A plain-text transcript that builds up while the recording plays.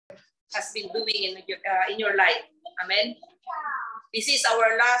has been doing in your life. Amen. This is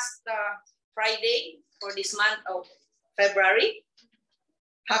our last Friday for this month of February.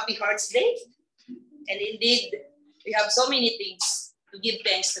 Happy Hearts Day. And indeed, we have so many things to give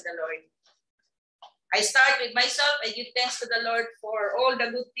thanks to the Lord. I start with myself. I give thanks to the Lord for all the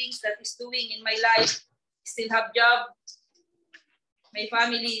good things that He's doing in my life. Still have job. My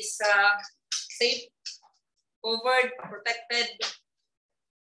family is safe, covered, protected,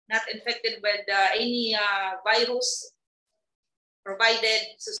 not infected with any virus, provided,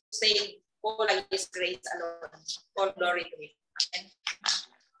 sustained, all by His grace alone. All glory to Him. Amen.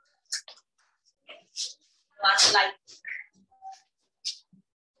 One slide.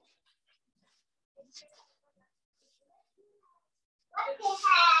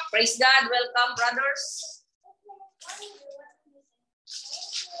 Praise God. Welcome, brothers.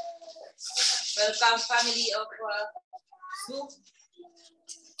 Welcome, family of Sue.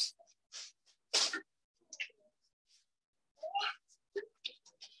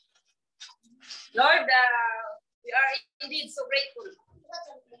 Lord, we are indeed so grateful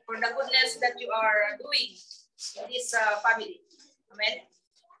for the goodness that you are doing in this family. Amen.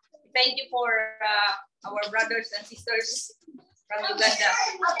 Thank you for our brothers and sisters from Uganda.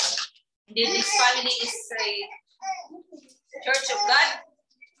 Indeed, this family is a church of God,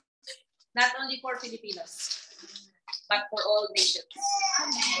 not only for Filipinos, but for all nations.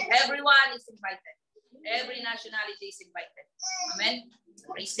 Everyone is invited. Every nationality is invited. Amen.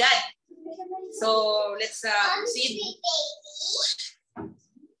 Praise God. So let's proceed.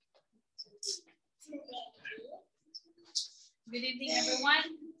 Good evening,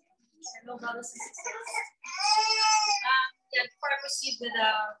 everyone. Hello, brothers and sisters. Before I proceed with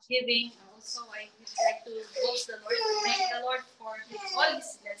the giving, also I would like to bless the Lord, thank the Lord for all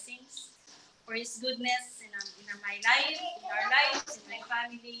His blessings, for His goodness in my life, in our lives, in my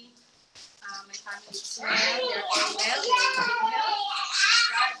family. My family is well, they're all well, they're in good health.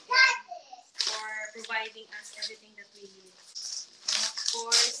 Thank God for providing us everything that we need. And of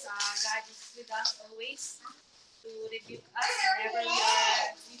course, God is with us always to rebuke us whenever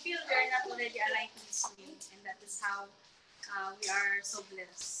we feel we are not already aligned to His will, and that is how we are so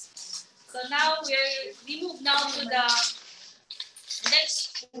blessed. So now we move now to the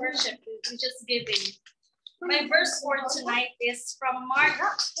next worship, which is giving. My verse for tonight is from Mark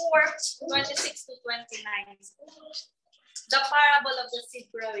 4:26 to 29. The parable of the seed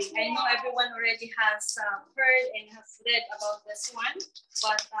growing. I know everyone already has heard and has read about this one,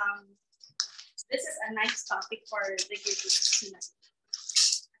 but this is a nice topic for the giving tonight.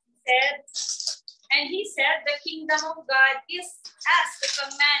 And he said, the kingdom of God is as if a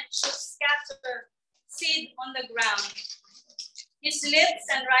man should scatter seed on the ground. He sleeps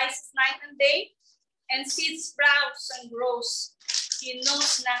and rises night and day, and seed sprouts and grows. He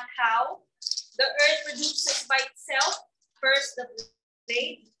knows not how. The earth produces by itself, first the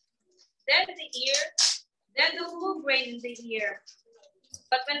blade, then the ear, then the full grain in the ear.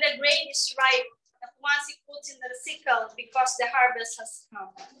 But when the grain is ripe, at once he puts in the sickle because the harvest has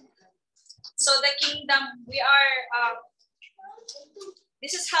come. So the kingdom,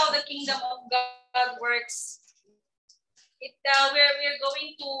 this is how the kingdom of God works. We're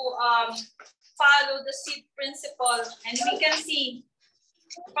going to follow the seed principle, and we can see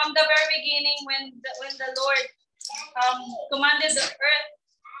from the very beginning when the Lord commanded the earth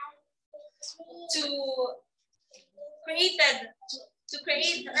to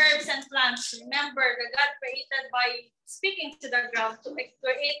create herbs and plants. Remember, that God created by speaking to the ground to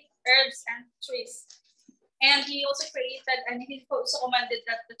create herbs and trees. And He also created, and He also commanded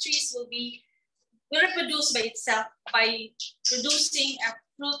that the trees will reproduce by itself by producing a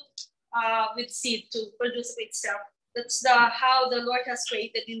fruit with seed to produce by itself. That's how the Lord has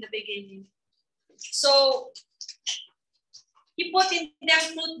created in the beginning. So He put in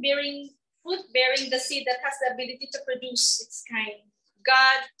them fruit bearing the seed that has the ability to produce its kind.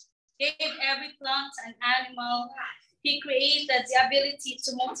 God gave every plant and animal. He created the ability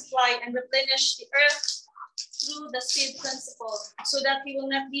to multiply and replenish the earth through the seed principle, so that He will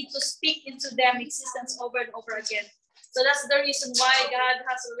not need to speak into them existence over and over again. So that's the reason why God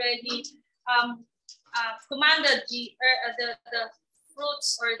has already commanded the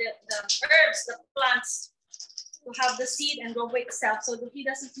fruits or the herbs, the plants, to have the seed and grow by itself, so that He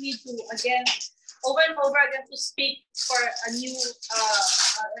doesn't need to again over and over again to speak for a new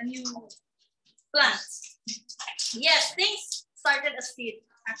plant. Yes, things started as seed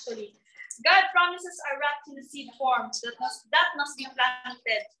actually. God promises are wrapped in the seed form that must be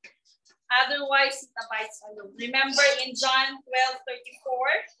planted. Otherwise, it abides alone. Remember in John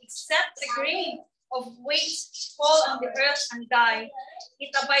 12:34, except the grain of weight fall on the earth and die,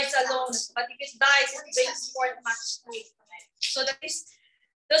 it abides alone. But if it dies, it brings forth much fruit. So that is,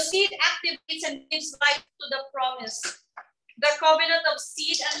 the seed activates and gives life to the promise. The covenant of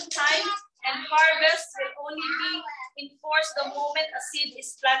seed and time and harvest will only be enforced the moment a seed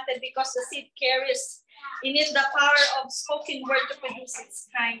is planted, because the seed carries in it the power of spoken word to produce its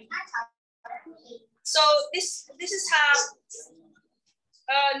kind. So this is how,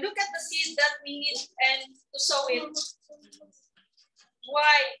 look at the seed that we need and to sow it.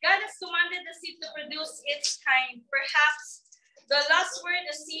 Why? God has commanded the seed to produce its kind. Perhaps the last word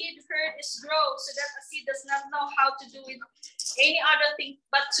the seed heard is grow, so that a seed does not know how to do with any other thing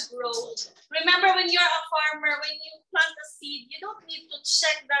but to grow. Remember, when you're a farmer, when you plant a seed, you don't need to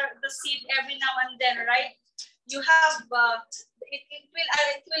check the seed every now and then, right? You have,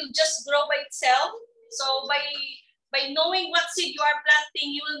 it will just grow by itself. So by knowing what seed you are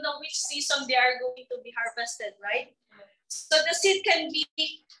planting, you will know which season they are going to be harvested, right? So the seed can be,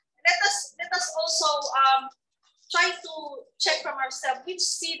 let us also try to check from ourselves, which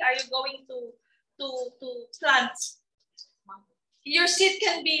seed are you going to plant? Your seed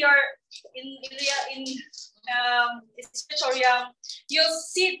can be your spiritual realm. Your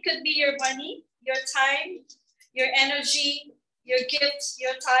seed could be your money, your time, your energy, your gifts,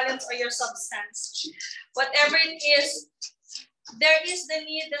 your talents, or your substance. Whatever it is, there is the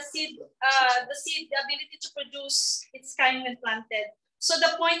need, the seed, the ability to produce its kind when planted. So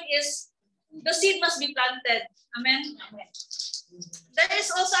the point is, the seed must be planted. Amen? Amen. There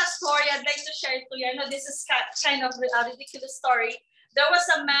is also a story I'd like to share to you. I know this is kind of a ridiculous story. There was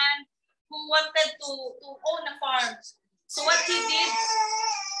a man who wanted to own a farm. So what he did,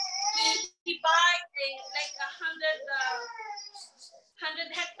 he bought like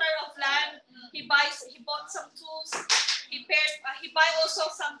 100 hectare of land. He bought some tools. He bought also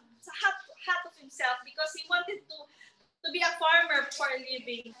some hat of himself, because he wanted to be a farmer for a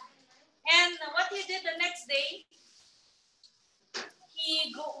living. And what he did the next day, he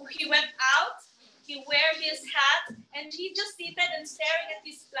went out, he wear his hat, and he just seated and staring at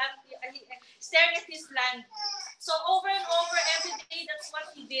his land. So over and over every day, that's what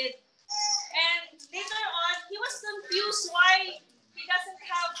he did. And later on, he was confused why he doesn't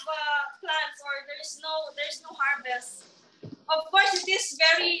have plants, or there's no harvest. Of course, it is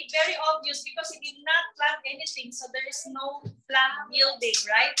very, very obvious, because he did not plant anything, so there is no plant yielding,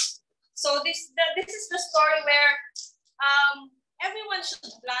 right? So this is the story where everyone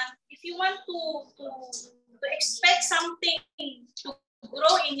should plant. If you want to expect something to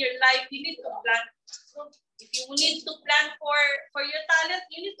grow in your life, you need to plant. If you need to plant for your talent,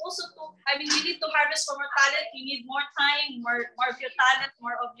 you need also you need to harvest from your talent. You need more time, more of your talent,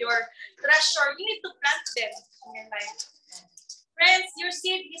 more of your treasure. You need to plant them in your life. Friends, your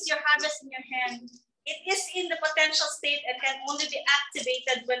seed is your harvest in your hand. It is in the potential state and can only be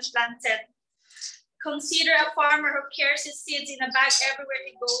activated when planted. Consider a farmer who carries his seeds in a bag everywhere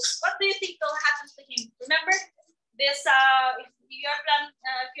he goes. What do you think will happen to him? Remember this, if you're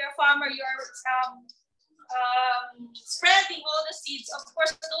a farmer, you're spreading all the seeds. Of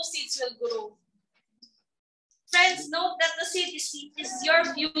course, those seeds will grow. Friends, note that the seed is your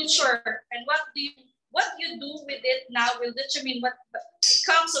future, and what you do with it now will determine what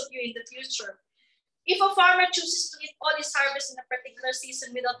becomes of you in the future. If a farmer chooses to eat all his harvest in a particular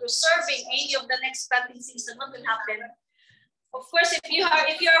season without reserving any of the next planting season, what will happen? Of course, if you're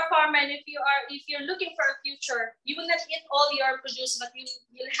a farmer and if you're looking for a future, you will not eat all your produce, but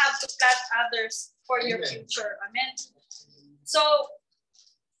you'll have to plant others for your future. Amen. So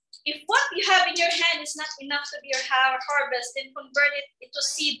if what you have in your hand is not enough to be your harvest, then convert it into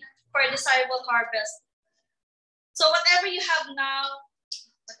seed for a desirable harvest. So whatever you have now,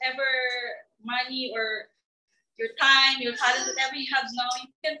 whatever money or your time, your talent, whatever you have now, you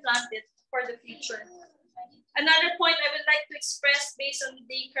can plant it for the future. Another point I would like to express based on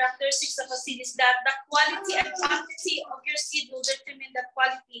the characteristics of a seed is that the quality and quantity of your seed will determine the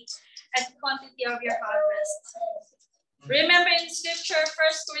quality and quantity of your harvest. Remember in scripture, 1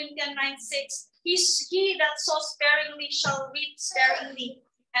 Corinthians 9:6, he that sows sparingly shall reap sparingly,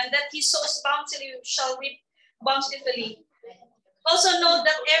 and that he sows bountifully shall reap bountifully. Also note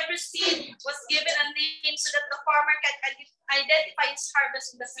that every seed was given a name so that the farmer can identify his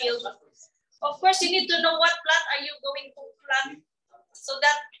harvest in the field. Of course, you need to know what plant are you going to plant so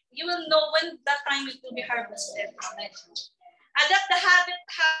that you will know when that time it will be harvested. Adapt the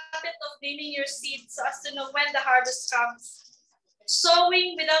habit of naming your seed so as to know when the harvest comes.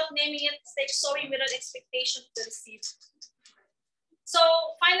 Sowing without naming it is like sowing without expectation to receive. So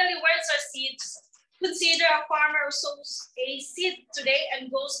finally, words are seeds. Consider a farmer who sows a seed today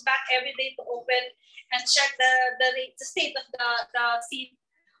and goes back every day to open and check the state of the seed.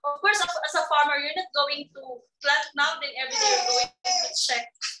 Of course, as a farmer, you're not going to plant now, then every day you're going to check.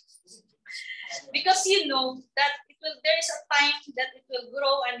 Because you know that there is a time that it will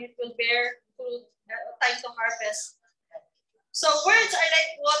grow and it will bear fruit, time to harvest. So words are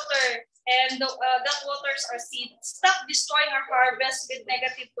like water, and that waters our seed. Stop destroying our harvest with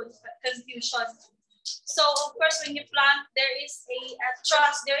negative confusion. So of course, when you plant, there is a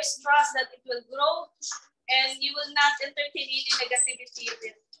trust. There is trust that it will grow, and you will not entertain any negativity with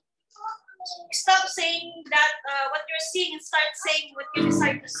it. Stop saying that what you're seeing and start saying what you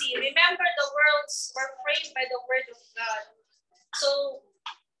decide to see. Remember, the worlds were framed by the word of God. So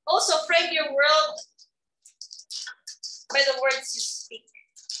also frame your world by the words you speak.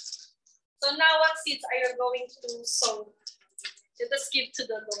 So now what seeds are you going to sow? Let us give to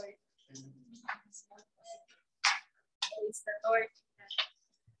the Lord. Praise the Lord.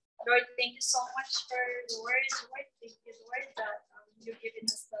 Lord, thank you so much for the word. Lord, thank you, Lord, that you're giving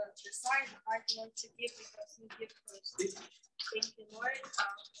us the desire, the heart, Lord, to give because you give first. Thank you, Lord,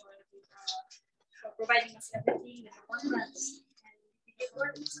 for providing us everything in abundance. And we give,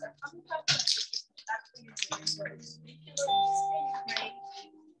 Lord, it's coming up. Thank you, Lord. Thank you, Lord.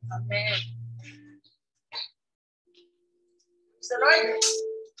 Amen. So, Lord,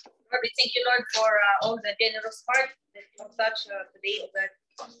 we thank you, Lord, for all the generous heart that you have touched today, oh God.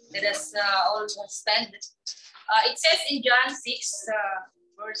 Let us all stand. It says in John 6,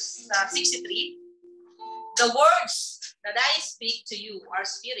 verse 63, the words that I speak to you are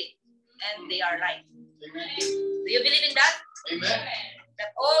spirit and they are life. Amen. Do you believe in that? Amen.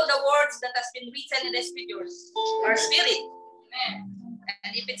 That all the words that has been written in the scriptures are spirit. Amen.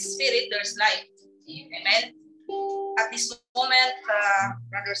 And if it's spirit, there's life. Amen. At this moment,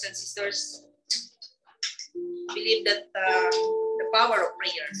 brothers and sisters, believe that the power of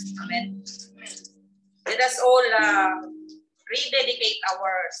prayer. Amen. Let us all rededicate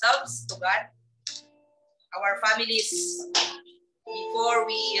ourselves to God, our families, before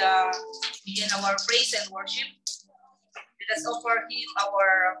we begin our praise and worship. Let us offer Him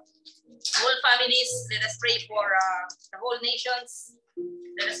our whole families. Let us pray for the whole nations.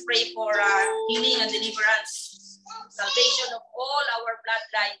 Let us pray for healing and deliverance, salvation of all our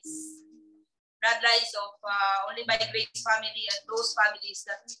bloodlines. Bloodlines of Only by Grace family and those families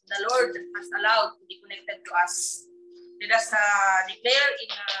that the Lord has allowed to be connected to us. Let us declare in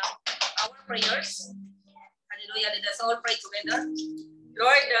our prayers. Hallelujah. Let us all pray together.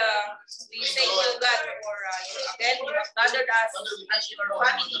 Lord, we thank you, God, for again, you have gathered us as your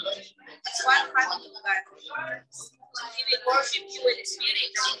family. As one family, God. We will worship you in the spirit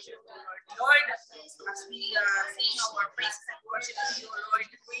and in truth, Lord. Lord, as we sing our praises and worship you, Lord,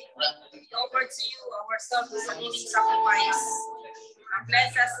 we offer to you ourselves as a living sacrifice.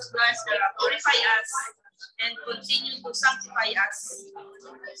 Bless us, God, purify us, and continue to sanctify us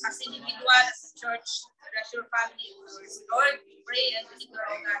as individuals, as a church, as your family, Lord. Lord, we pray and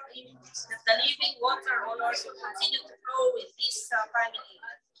declare that the living water, oh Lord, will continue to flow with this family,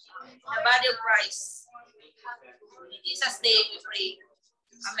 the body of Christ. In Jesus' name we pray.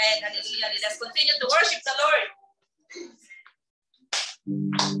 Amen. Hallelujah. Let us continue to worship the Lord.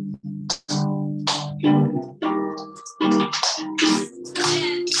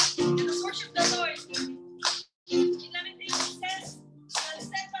 Amen. Let us worship the Lord. In Lamentations says, the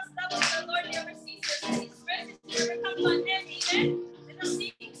steadfast love of the Lord never ceases, and His mercy never comes to an end. Amen. Let us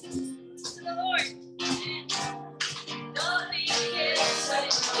sing to the Lord. Amen. Nothing is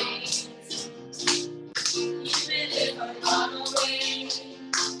even if I run away,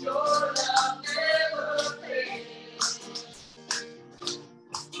 your love never fades.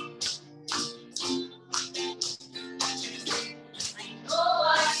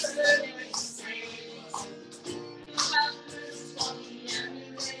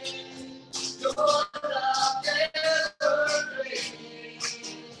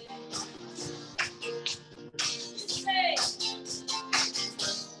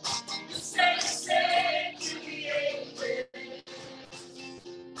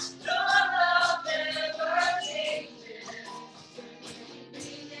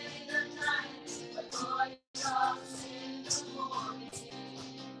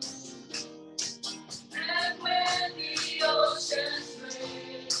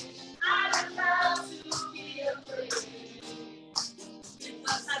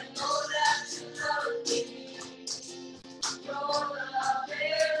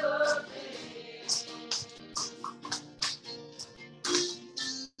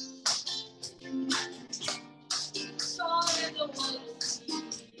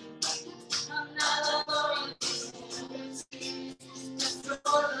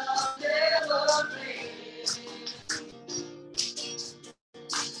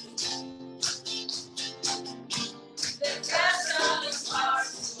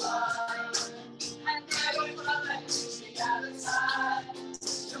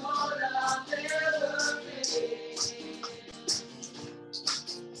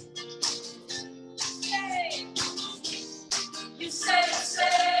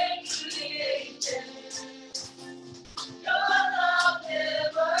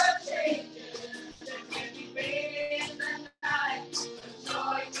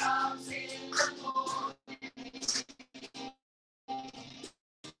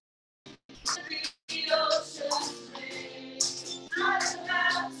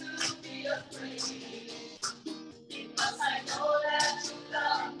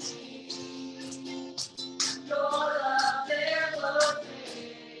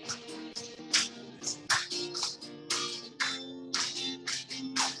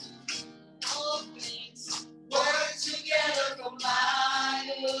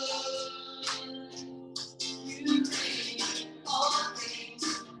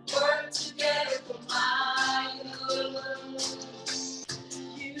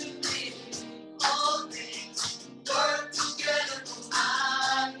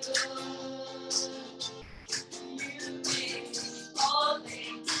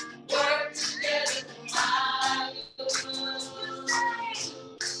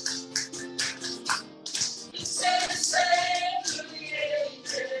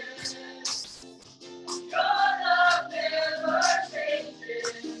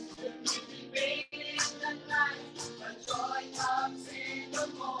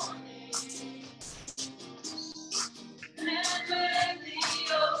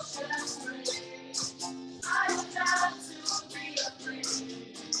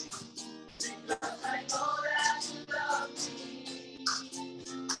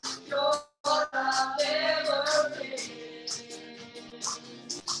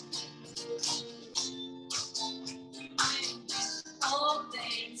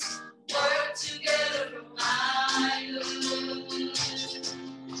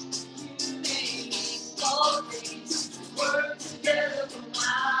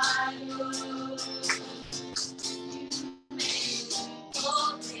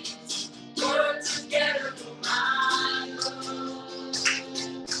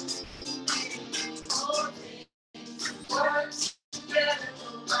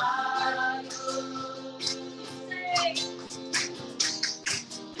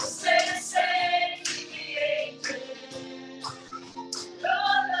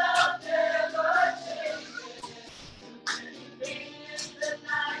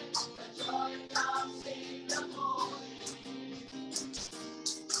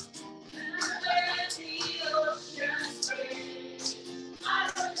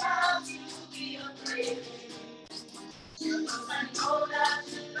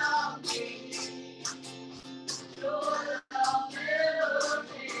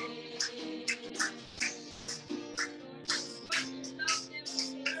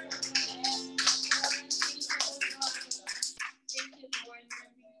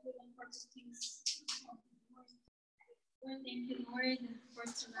 things. Lord, thank you, Lord, for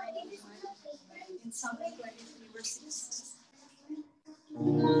tonight, Lord. In Psalm 23, verse 6.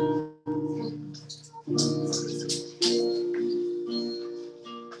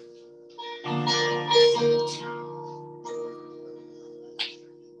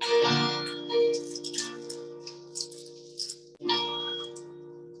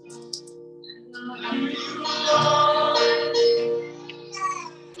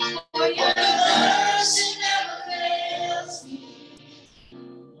 For your mercy never fails me.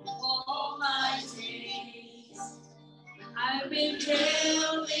 All my days I've been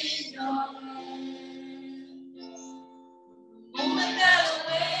held in your hand.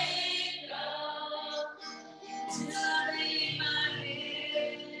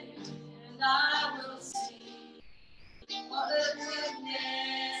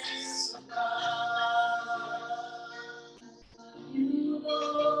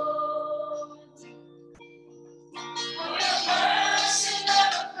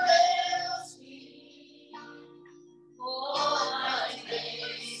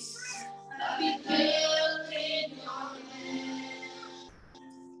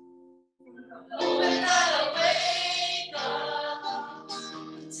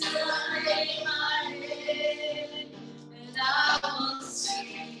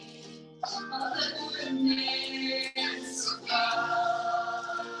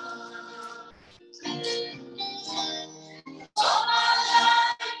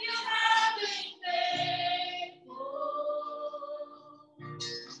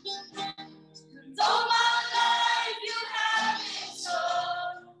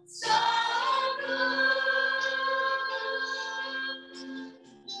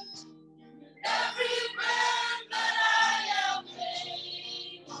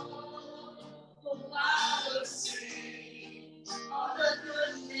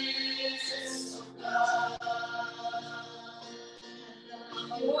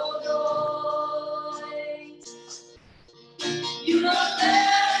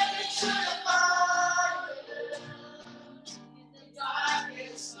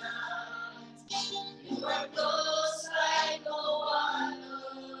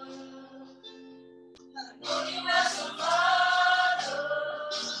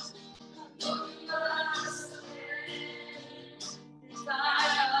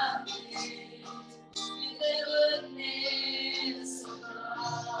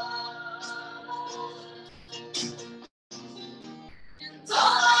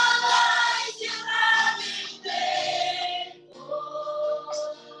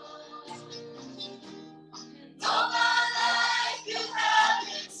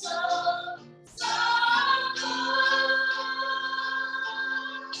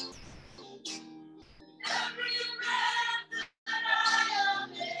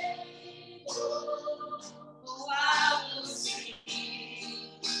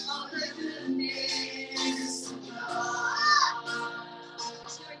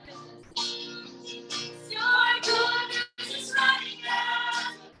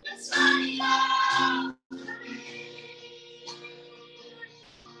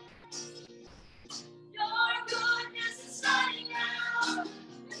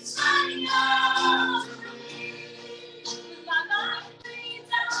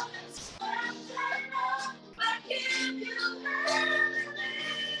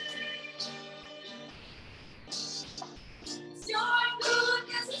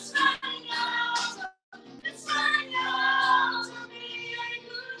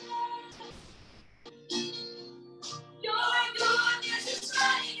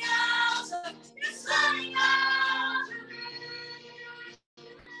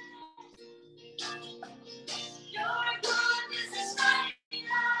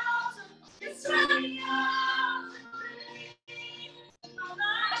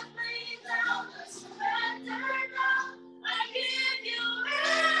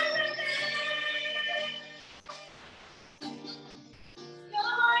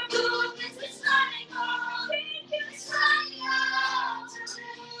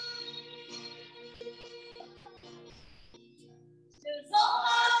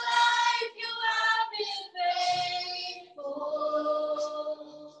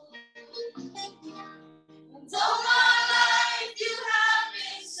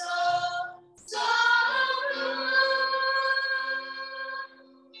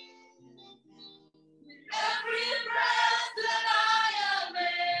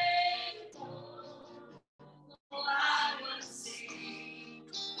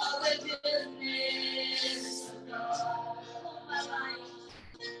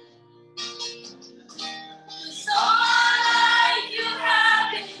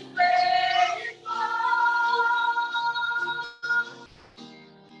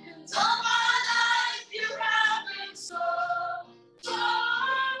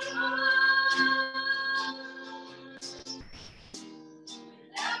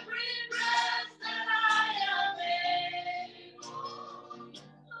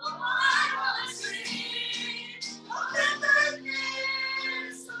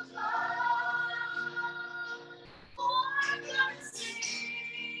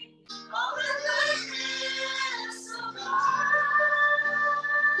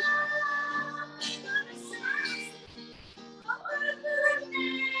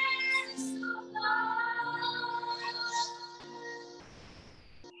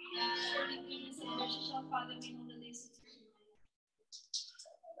 shall follow me all the days of your life.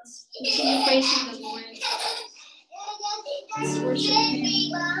 Let's continue praising the Lord. Let's worship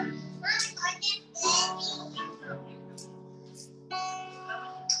Him.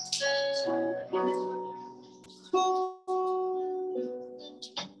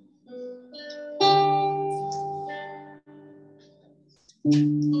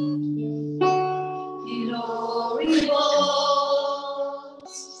 It all revolves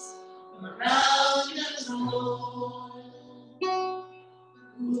around the throne.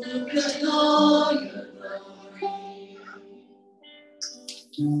 Who could know your glory?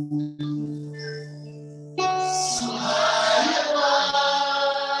 So high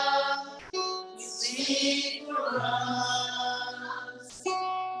above, you sing for us.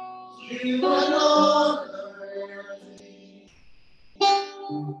 You alone are worthy,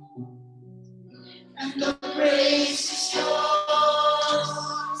 and the praise is yours,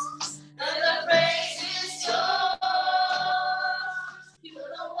 and the praise is yours. You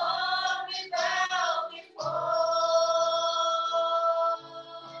are the one we bow before,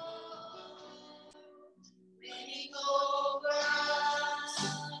 reigning over us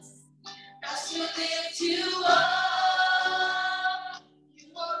as we lift you up. You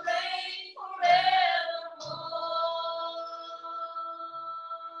will reign forevermore.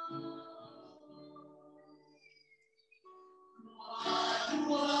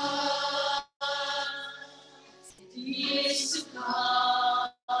 What is to come,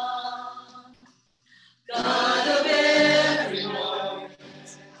 God of everyone,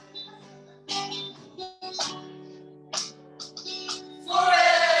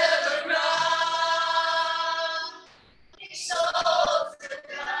 forever crowned, exalted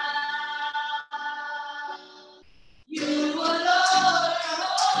God. You alone are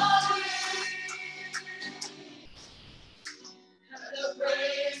holy, and the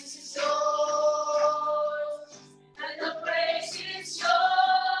praise is yours, and the praise is yours.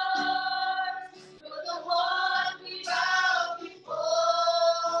 You're the one we bow before,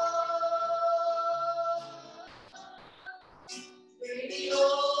 reigning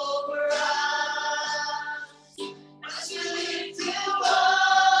over us as we lift you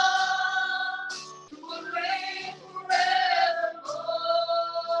up. You will reign forevermore.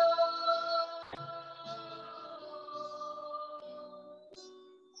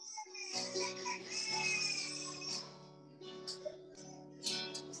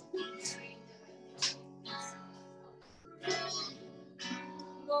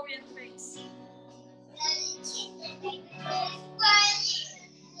 Glory and praise.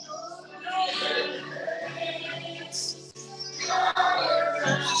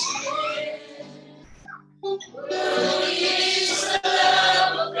 Worthy is the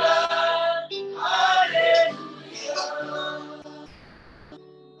Lamb of God. Hallelujah.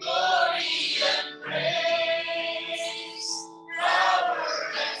 Glory and praise, power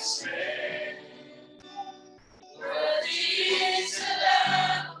and strength. Worthy is the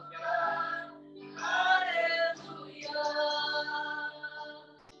Lamb of God.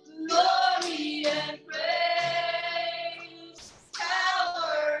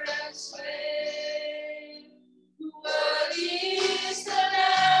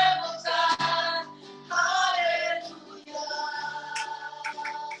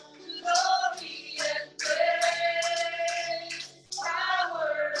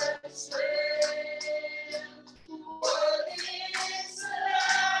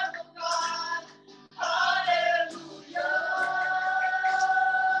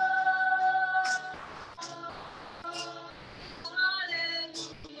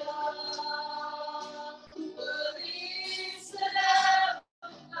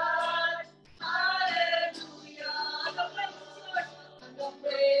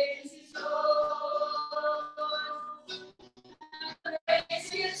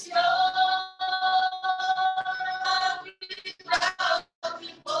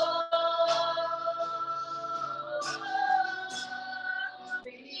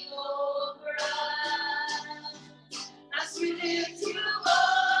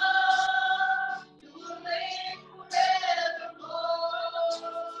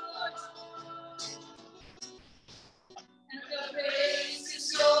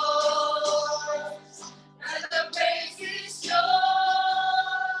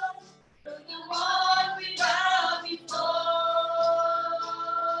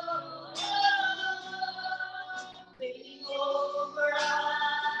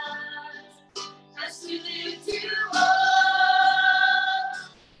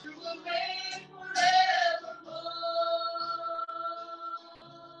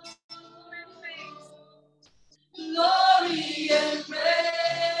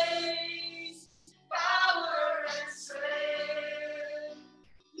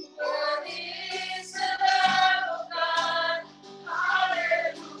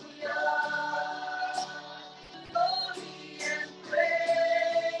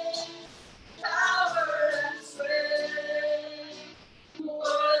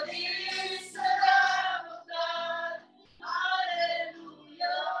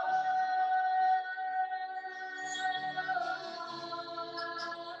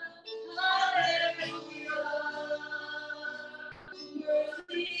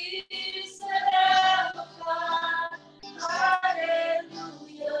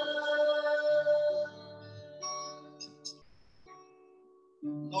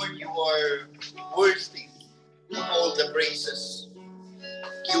 Lord, you are worthy of all the praises.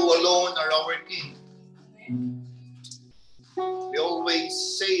 You alone are our King. We always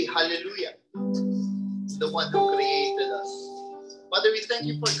say hallelujah to the one who created us. Father, we thank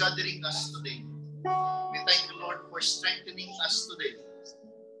you for gathering us today. We thank you, Lord, for strengthening us today.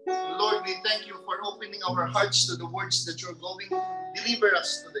 Lord, we thank you for opening our hearts to the words that you're going to deliver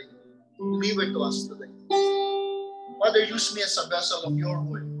us today. Deliver to us today. Father, use me as a vessel of your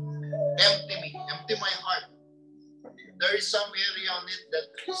word. Empty me. Empty my heart. There is some area on it that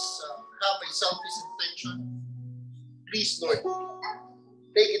is have a selfish intention. Please, Lord,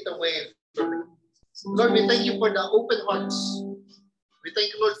 take it away from me. Lord, we thank you for the open hearts. We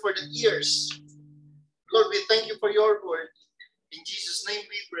thank you, Lord, for the ears. Lord, we thank you for your word. In Jesus' name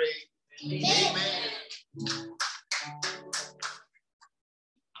we pray. Amen.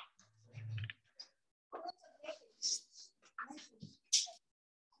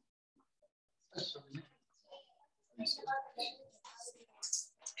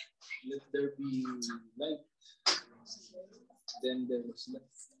 Let there be light. Then there was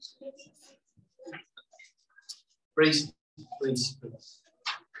light. Praise. Praise. Praise.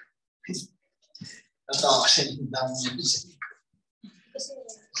 Natawa kasi yung dami niya.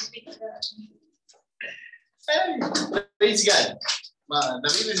 Praise God.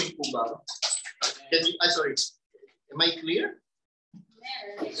 Naririnig po ba? Can you, sorry. Am I clear?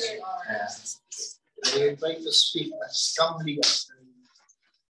 I try to speak as calmly as I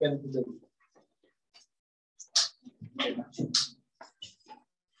can today.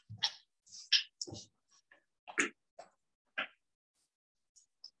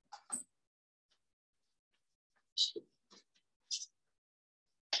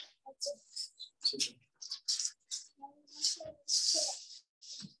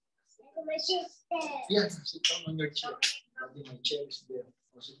 Yeah, sit down on your chair. My chair is there.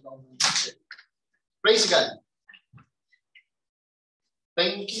 Sit down on your chair. Praise God.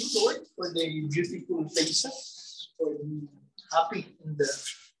 Thank you, Lord, for the beautiful faces, for the happy and the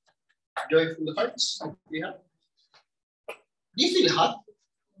joyful hearts that we have. Do you feel hot?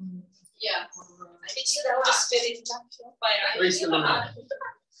 Yeah. I think the Holy Spirit. Praise the Lord.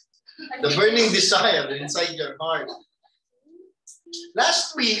 The burning desire inside your heart.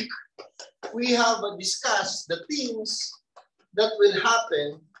 Last week, we have discussed the things that will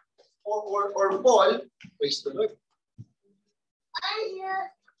happen or Paul, praise the Lord.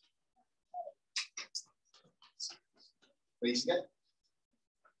 Praise God.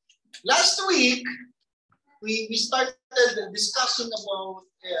 Last week, we started the discussion about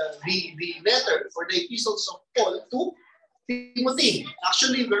the letter or the epistles of Paul to Timothy.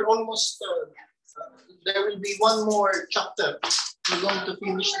 Actually, we're almost, there will be one more chapter. We're going to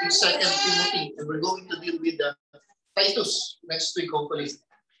finish the 2 Timothy and we're going to deal with Titus next week, hopefully.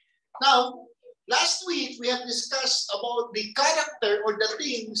 Now, last week, we have discussed about the character or the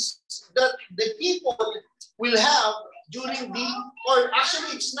things that the people will have during the, or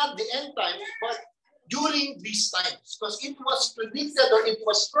actually it's not the end time, but during these times. Because it was predicted or it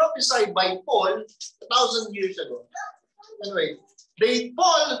was prophesied by Paul 1,000 years ago. Anyway,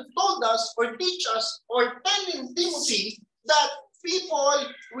 Paul told us or teach us or telling Timothy that people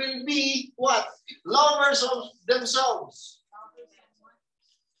will be what? Lovers of themselves.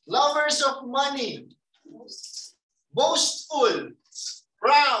 Lovers of money. Boastful.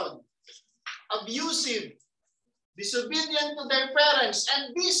 Proud. Abusive. Disobedient to their parents.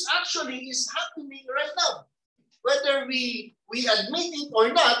 And this actually is happening right now. Whether we admit it or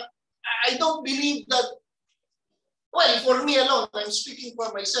not, I don't believe that. Well, for me alone, I'm speaking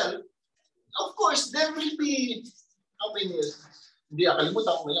for myself. Of course, there will be, how many years? Hindi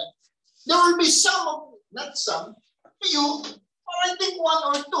akalimutan ko wala. There will be some, not some, few, or I think one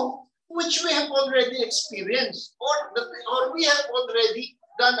or two, which we have already experienced, or we have already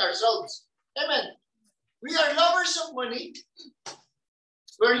done ourselves. Amen. We are lovers of money.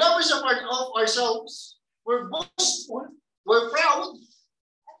 We're lovers of ourselves. We're boastful. We're proud.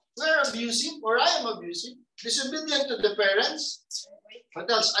 We're abusive, or I am abusive. Disobedient to the parents. What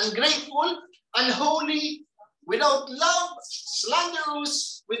else? Ungrateful, unholy, without love,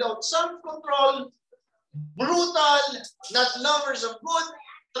 slanderous, without self-control, brutal, not lovers of good,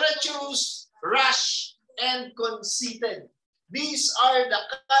 treacherous, rash, and conceited. These are the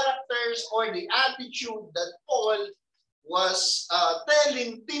characters or the attitude that Paul was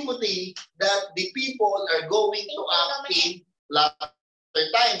telling Timothy that the people are going to act in latter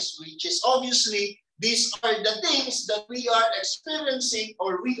times, which is obviously these are the things that we are experiencing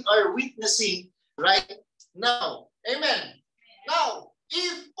or we are witnessing right now. Amen. Now,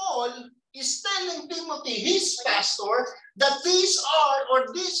 if Paul is telling Timothy, his pastor, that these are or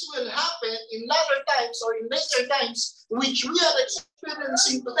this will happen in latter times or in later times, which we are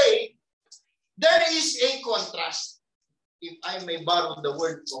experiencing today. There is a contrast. If I may borrow the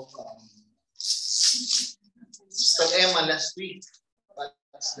word of Sister Emma last week,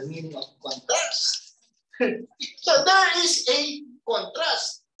 what's the meaning of contrast? So there is a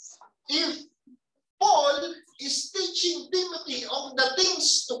contrast. If Paul is teaching Timothy of the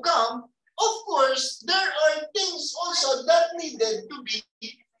things to come, of course, there are things also that needed to be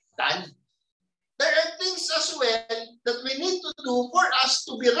done. There are things as well that we need to do for us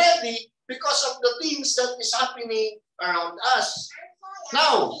to be ready because of the things that is happening around us.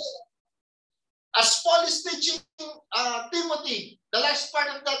 Now, as Paul is teaching Timothy, the last part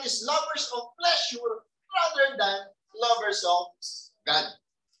of that is lovers of pleasure rather than lovers of God.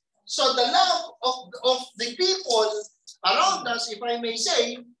 So the love of the people around us, if I may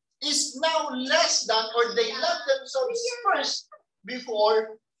say, is now less than, or they love themselves first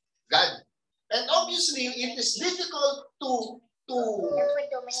before God. And obviously, it is difficult to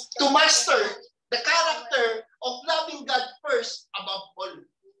master the character of loving God first above all.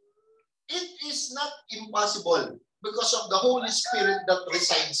 It is not impossible because of the Holy Spirit that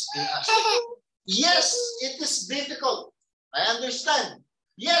resides in us. Yes, it is difficult. I understand.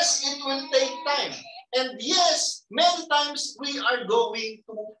 Yes, it will take time. And yes, many times we are going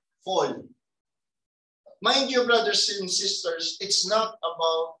to fall. Mind you, brothers and sisters, it's not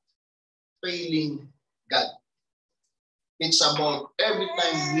about failing God. It's about every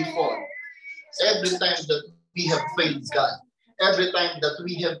time we fall, every time that we have failed God, every time that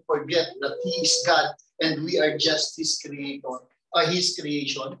we have forget that He is God and we are just His creator, His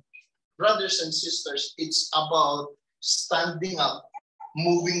creation. Brothers and sisters, it's about standing up,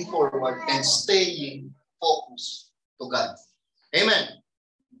 moving forward, and staying focused to God. Amen.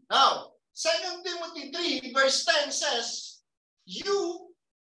 Now, 2 Timothy 3 verse 10 says, you,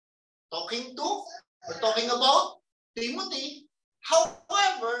 talking about Timothy,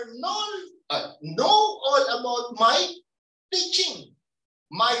 however, know all about my teaching,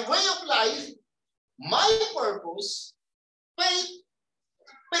 my way of life, my purpose, faith,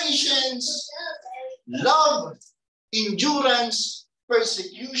 patience, love, endurance,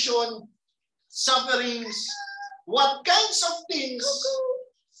 persecution, sufferings, what kinds of things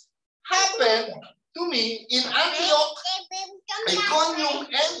happened to me in Antioch, Iconium,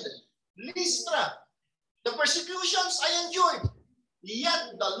 and Lystra. The persecutions I endured,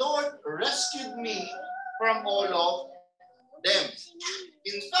 yet the Lord rescued me from all of them.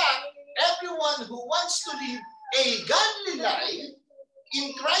 In fact, everyone who wants to live a godly life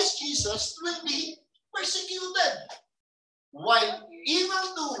in Christ Jesus will be persecuted, while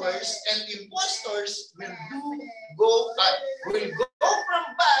evildoers and impostors will go from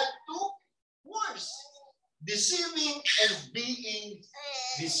bad to worse, deceiving and being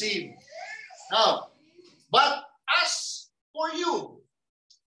deceived. Now, but as for you,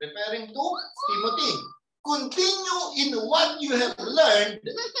 referring to Timothy, continue in what you have learned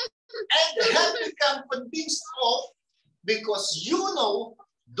and have become convinced of, because you know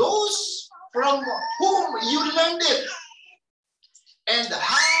those from whom you learned it, and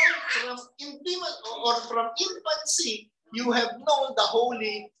how from infancy you have known the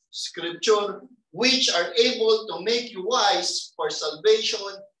Holy Scripture, which are able to make you wise for salvation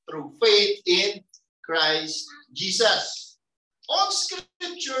through faith in Christ Jesus. All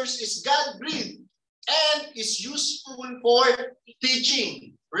Scriptures is God-breathed and is useful for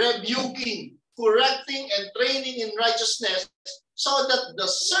teaching, rebuking, correcting, and training in righteousness, so that the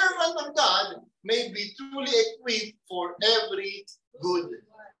servant of God may be truly equipped for every good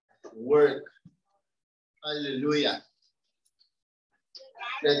work. Hallelujah.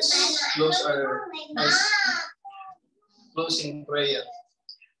 Let's close our closing prayer.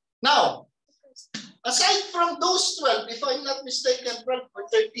 Now, aside from those 12, if I'm not mistaken, 12 or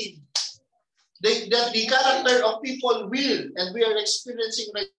 13, the character of people will, and we are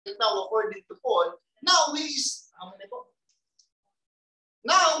experiencing right now according to Paul, now he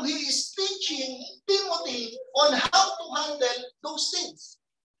is teaching Timothy on how to handle those things.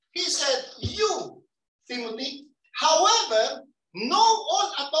 He said, you, Timothy, however, know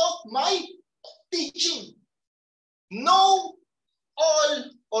all about my teaching. Know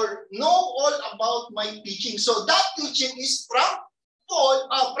all about my teaching. So that teaching is from Paul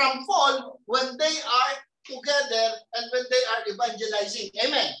when they are together and when they are evangelizing.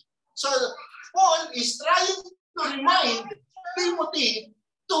 Amen. So Paul is trying to remind Timothy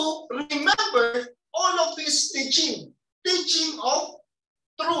to remember all of his teaching of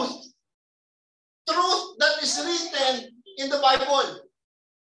truth that is written in the Bible,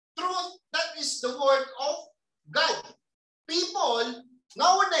 truth That is the word of God. People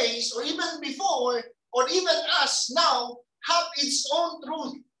nowadays, or even before, or even us now, have its own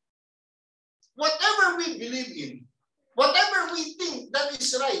truth. Whatever we believe in, whatever we think that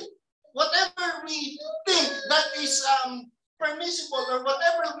is right, whatever we think that is permissible, or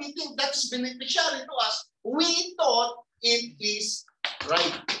whatever we think that's beneficial to us, we thought it is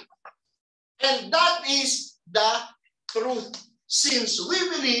right. And that is the truth. Since we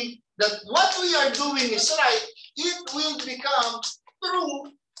believe that what we are doing is right, it will become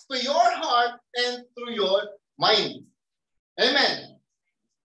true to your heart and to your mind. Amen.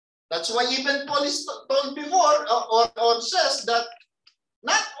 That's why even Paul is told before, or says that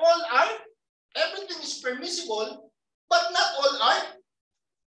not all are, everything is permissible, but not all are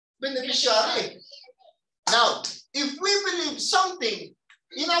beneficiary. Now, if we believe something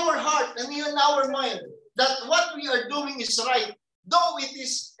in our heart and in our mind that what we are doing is right, though it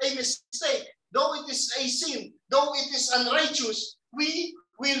is a mistake, though it is a sin, though it is unrighteous, we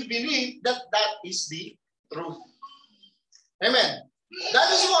will believe that that is the truth. Amen.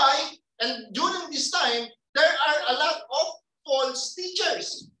 That is why, and during this time, there are a lot of false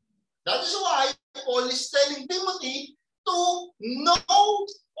teachers. That is why Paul is telling Timothy to know all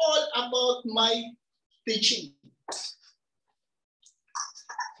about my teaching.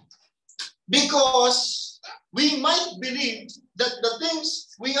 Because we might believe that the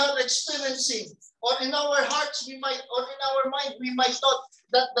things we are experiencing, or in our hearts we might, or in our mind we might thought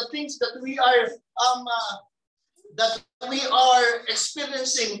that the things that we are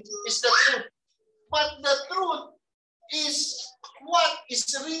experiencing is the truth. But the truth is what is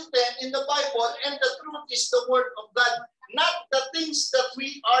written in the Bible, and the truth is the word of God, not the things that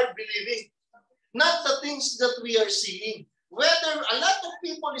we are believing, not the things that we are seeing. Whether a lot of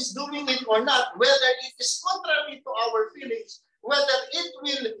people is doing it or not, whether it is contrary to our feelings, whether it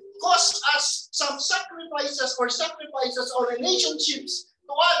will cost us some sacrifices or relationships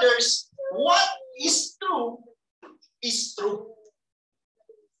to others, what is true is true.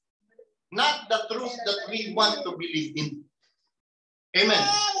 Not the truth that we want to believe in. Amen.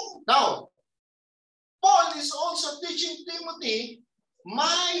 Now, Paul is also teaching Timothy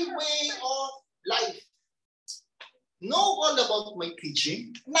my way of life. Know all about my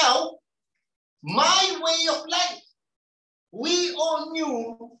teaching. Now, my way of life. We all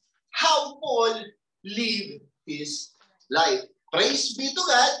knew how Paul lived his life. Praise be to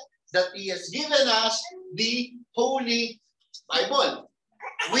God that he has given us the Holy Bible,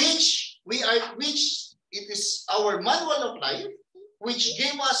 which it is our manual of life, which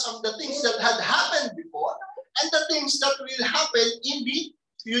gave us of the things that had happened before and the things that will happen in the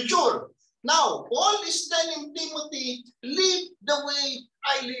future. Now, Paul is telling Timothy, live the way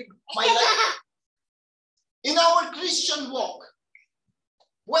I live my life. In our Christian walk,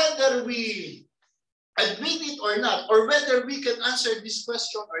 whether we admit it or not, or whether we can answer this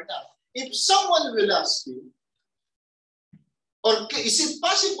question or not, if someone will ask you, or is it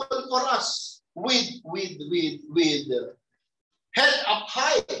possible for us with head up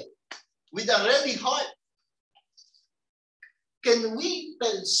high, with a ready heart, can we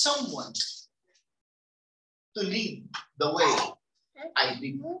tell someone to live the way I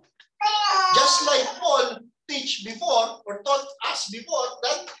live? Just like Paul teach before, or taught us before,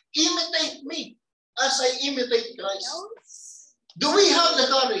 that imitate me as I imitate Christ. Do we have the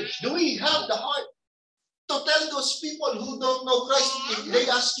courage? Do we have the heart to tell those people who don't know Christ, if they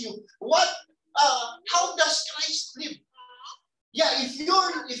ask you, how does Christ live? Yeah, if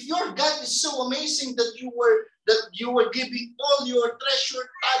your God is so amazing that you were giving all your treasure,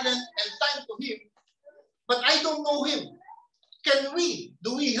 talent, and time to Him, but I don't know Him. Do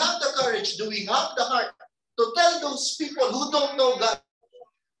we have the courage, do we have the heart to tell those people who don't know God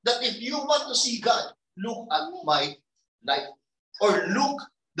that if you want to see God, look at my life, or look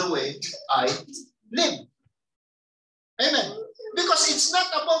the way I live? Amen. Because it's not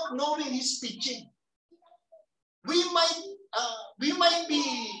about knowing His teaching. We might be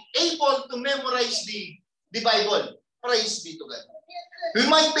able to memorize the Bible. Praise be to God. We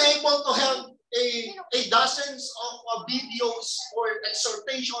might be able to have a dozens of videos or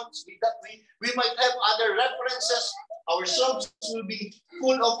exhortations. We might have other references. Our shelves will be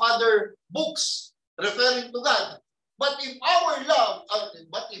full of other books referring to God. But if our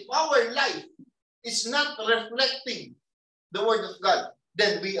life is not reflecting the Word of God,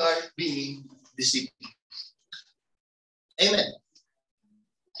 then we are being deceived. Amen.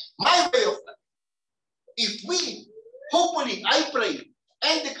 My way of life. If we, hopefully, I pray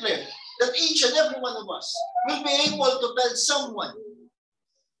and declare that each and every one of us will be able to tell someone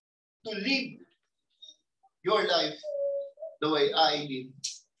to live your life the way I live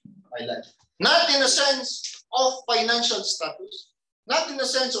my life. Not in a sense of financial status, not in a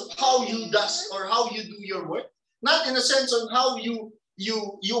sense of how you does or how you do your work, not in a sense on how you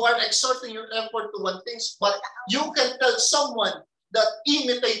are exerting your effort to want things, but you can tell someone that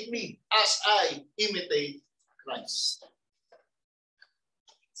imitate me as I imitate Christ.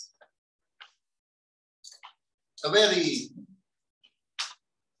 A very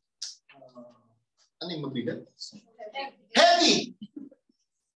ano yung mabigat? Heavy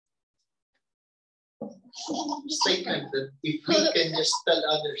statement that if we can just tell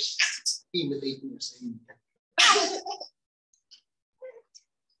others, imitate me as I imitate.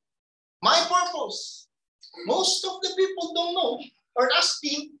 My purpose, most of the people don't know or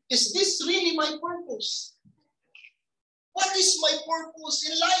asking, is this really my purpose? What is my purpose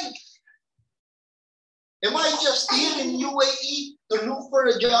in life? Am I just here in UAE to look for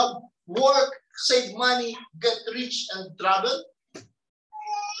a job, work, save money, get rich, and travel?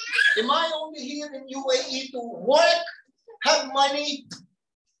 Am I only here in UAE to work, have money,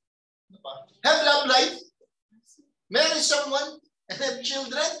 have love life, marry someone, and have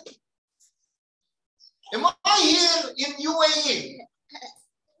children? Am I here in UAE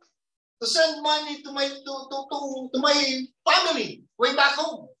to send money to my family way back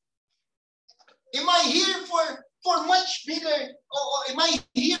home? Am I here for much bigger, or am I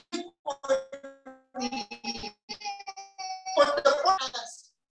here for the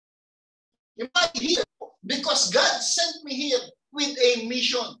purpose? Am I here because God sent me here with a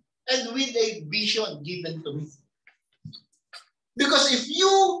mission and with a vision given to me? Because if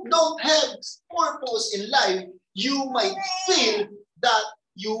you don't have purpose in life, you might feel that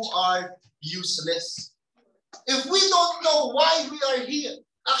you are useless. If we don't know why we are here,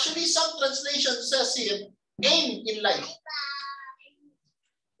 actually some translation says here, aim in life.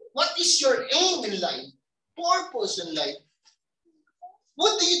 What is your aim in life? Purpose in life.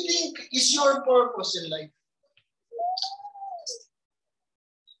 What do you think is your purpose in life?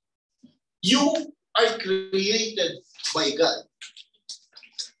 You are created by God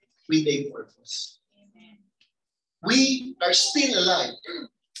with a purpose. We are still alive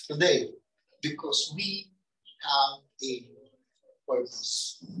today because we have a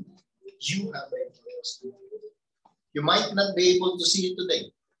purpose. You have a purpose. You might not be able to see it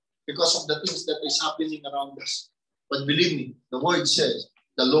today because of the things that is happening around us. But believe me, the word says,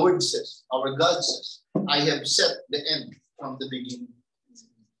 the Lord says, our God says, I have set the end from the beginning.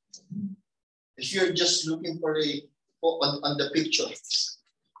 If you're just looking for on the picture,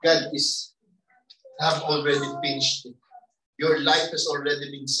 God have already finished it. Your life has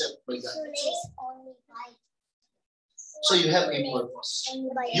already been set by God. So you have a purpose.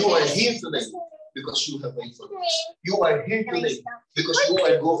 You are here today because you have a purpose. You are here today because you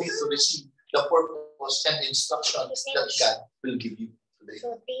are going to receive the purpose and instructions that God will give you today.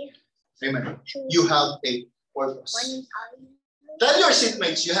 Amen. You have a purpose. Tell your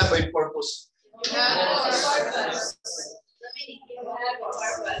seatmates you have a purpose.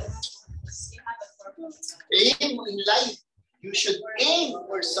 Aim in life. You should aim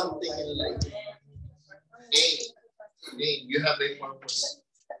for something in life. Aim. Aim. You have a purpose.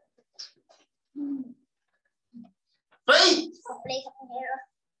 Faith.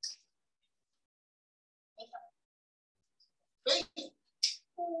 Faith.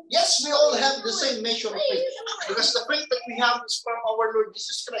 Yes, we all have the same measure of faith because the faith that we have is from our Lord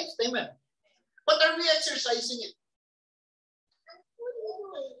Jesus Christ. Amen. But are we exercising it?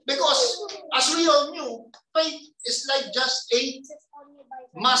 Because as we all knew, faith is like just a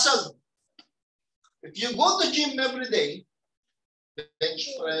muscle. If you go to gym every day, bench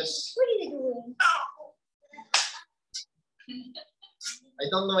press. What are you doing? I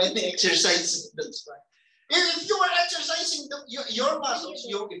don't know any exercise. That's fine. If you are exercising your muscles,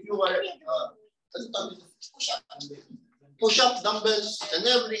 if you are push-up, dumbbells, and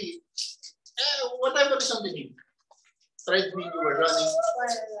whatever is on the gym, treadmill you are running,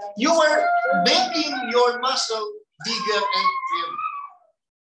 you are making your muscle bigger and firm.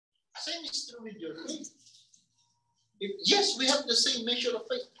 Same is true with your faith. Yes, we have the same measure of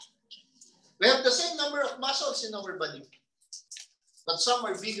faith. We have the same number of muscles in our body. But some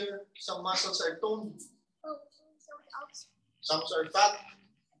are bigger, some muscles are toned, some are fat.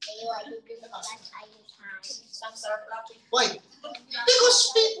 Some are fluffy. Why? Because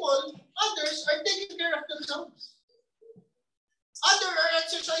others are taking care of themselves. Others are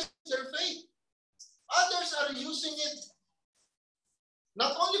exercising their faith. Others are using it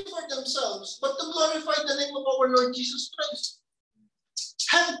not only for themselves, but to glorify the name of our Lord Jesus Christ.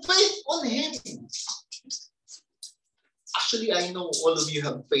 Have faith on Him. Actually, I know all of you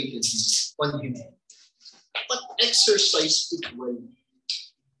have faith on Him. But exercise it well.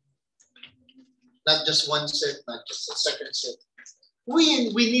 Not just one set, not just a second set. We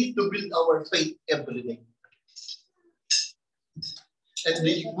need to build our faith every day. And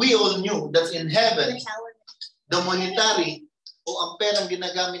we all knew that in heaven, the monetary o ang perang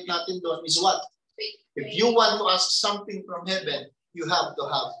ginagamit natin doon is what? If you want to ask something from heaven, you have to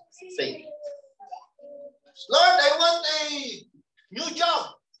have faith. Lord, I want a new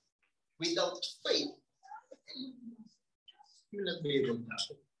job. Without faith, you will not be able to have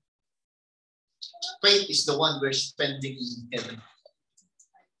it. Faith is the one we're spending in heaven.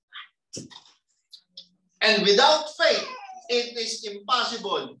 And without faith, it is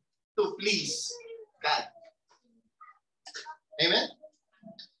impossible to please God. Amen?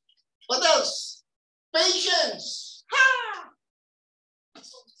 What else? Patience.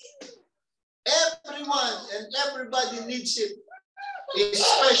 Everyone and everybody needs it,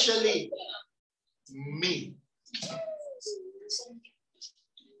 especially me.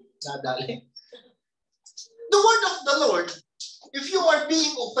 Nadali. The word of the Lord, if you are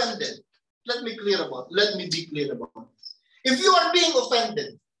being offended, let me be clear about it. If you are being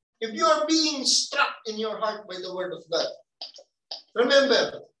offended, if you are being struck in your heart by the word of God,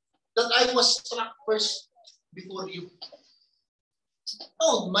 remember that I was struck first before you.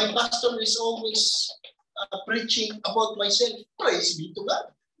 Oh, my pastor is always preaching about myself. Praise be to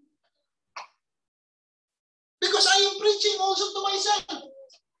God. Because I am preaching also to myself.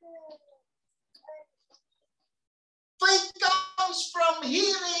 Faith comes from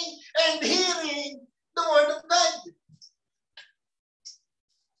hearing and hearing the word of God.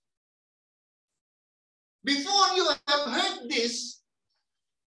 Before you have heard this,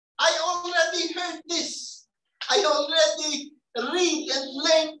 I already heard this. I already read and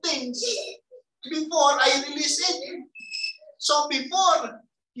learn things before I release it. So before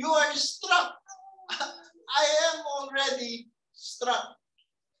you are struck, I am already struck.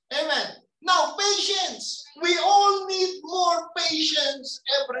 Amen. Now, patience. We all need more patience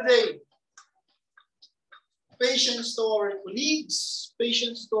every day. Patience to our colleagues,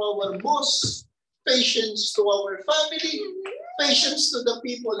 patience to our boss, patience to our family, patience to the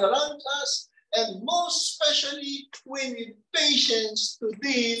people around us, and most especially, we need patience to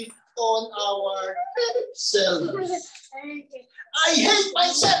deal on ourselves. I hate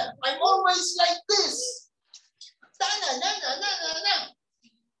myself. I'm always like this.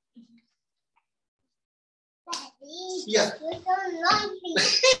 Yeah.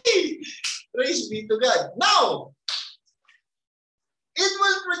 Praise be to God. Now, it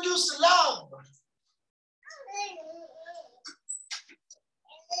will produce love.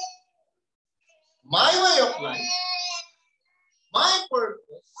 My way of life, my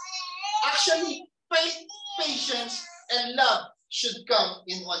purpose, actually, faith, patience, and love should come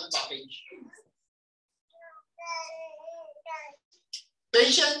in one package.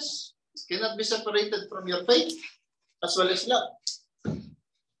 Patience cannot be separated from your faith as well as love.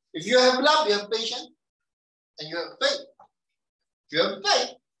 If you have love, you have patience, and you have faith. If you have faith,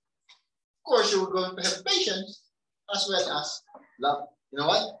 of course, you're going to have patience as well as love. You know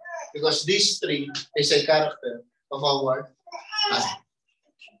why? Because these three is a character of our God.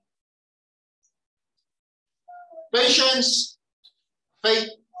 Patience, faith,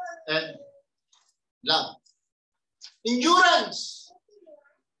 and love. Endurance.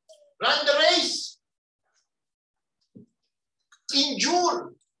 Run the race.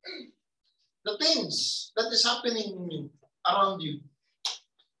 Endure the things that is happening around you.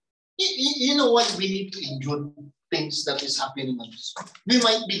 You know what? We need to endure things that is happening on us. We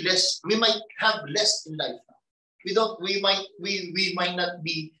might be less. We might have less in life. We might not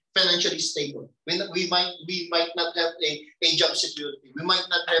be financially stable. We might not have a job security. We might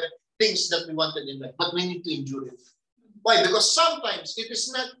not have things that we wanted in life, but we need to endure it. Why? Because sometimes it is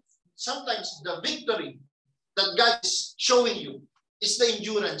not. Sometimes the victory that God is showing you is the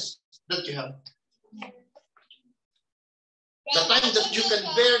endurance that you have. The time that you can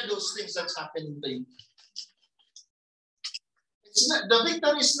bear those things that's happening to you. It's not, the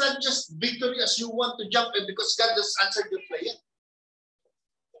victory is not just victory as you want to jump in because God has answered your prayer.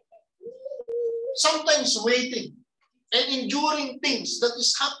 Sometimes waiting and enduring things that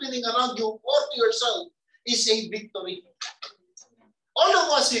is happening around you or to yourself is a victory. All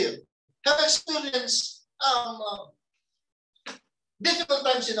of us here have experienced difficult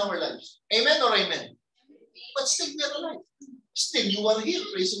times in our lives. Amen or amen? But still we are alive. Still you are here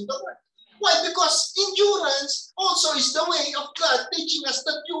praising the Lord. Why? Because endurance also is the way of God teaching us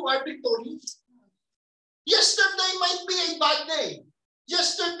that you are victorious. Yesterday might be a bad day.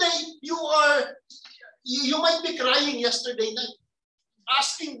 Yesterday you might be crying yesterday night,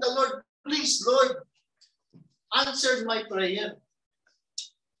 asking the Lord, please, Lord, answer my prayer.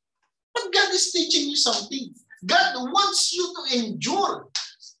 But God is teaching you something. God wants you to endure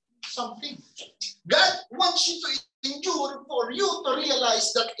something. God wants you to endure for you to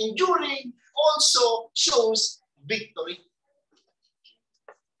realize that enduring also shows victory.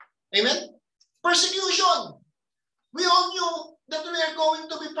 Amen? Persecution. We all knew that we are going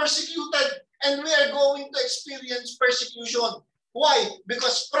to be persecuted and we are going to experience persecution. Why?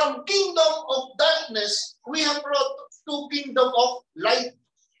 Because from kingdom of darkness, we have brought to kingdom of light.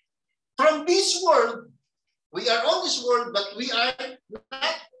 From this world, we are on this world, but we are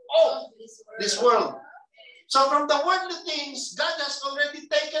not of this world. So from the worldly things, God has already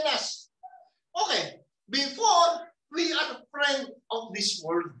taken us. Okay, before, we are a friend of this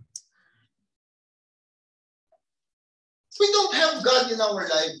world. We don't have God in our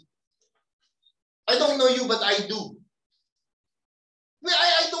life. I don't know you, but I do.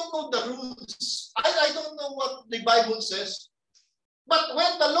 I don't know the rules. I don't know what the Bible says. But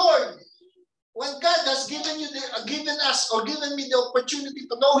when the Lord, when God has given you given us or given me the opportunity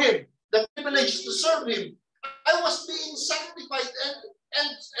to know Him, the privilege to serve Him, I was being sanctified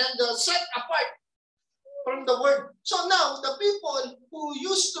and set apart from the Word. So now, the people who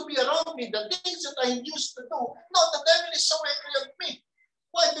used to be around me, the things that I used to do, no, the devil is so angry at me.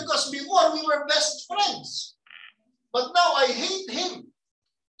 Why? Because before we were best friends. But now I hate him.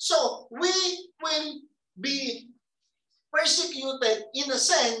 So we will be persecuted in a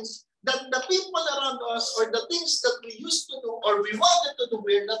sense that the people around us or the things that we used to do or we wanted to do,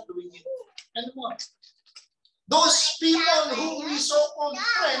 we're not doing it anymore. Those people who we so-called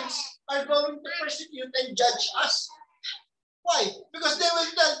friends are going to persecute and judge us. Why? Because they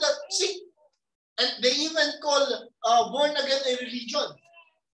will tell that, see, and they even call born again a religion,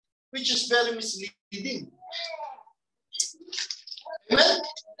 which is very misleading. Amen?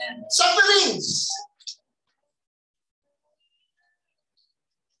 Sufferings.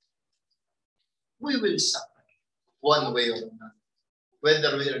 We will suffer one way or another,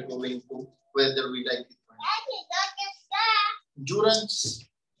 whether we are going to, whether we like it or not. Endurance,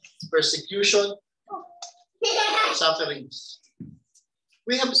 persecution, sufferings.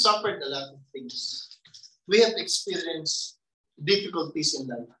 We have suffered a lot of things. We have experienced difficulties in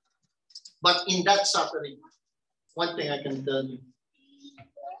life. But in that suffering, one thing I can tell you,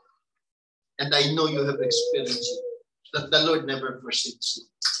 and I know you have experienced it, that the Lord never forsakes you.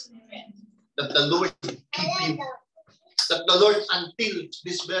 That the Lord keep you. That the Lord, until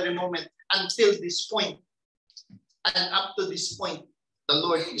this very moment, until this point, and up to this point, the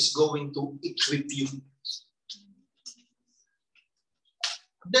Lord is going to equip you.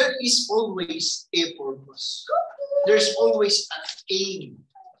 There is always a purpose. There's always an aim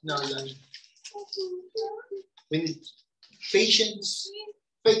in our life. We need patience,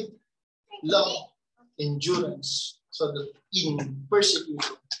 faith, love, endurance, so that in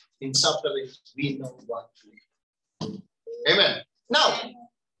persecution, in suffering, we know what to do. Amen. Now,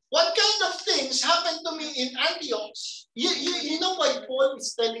 what kind of things happened to me in Antioch? You know why Paul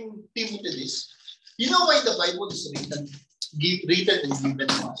is telling Timothy this? You know why the Bible is written and given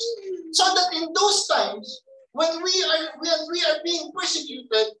to us? So that in those times, when we are being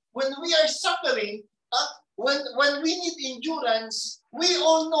persecuted, when we are suffering, when we need endurance, we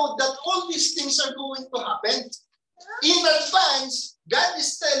all know that all these things are going to happen. In advance, God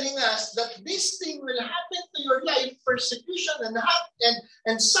is telling us that this thing will happen to your life, persecution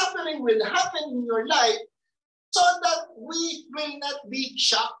and suffering will happen in your life, so that we will not be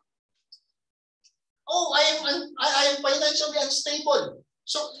shocked. Oh, I am financially unstable.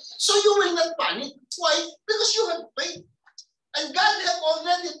 So you will not panic. Why? Because you have faith. And God has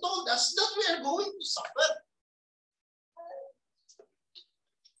already told us that we are going to suffer.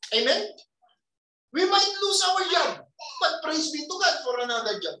 Amen? We might lose our job, but praise be to God for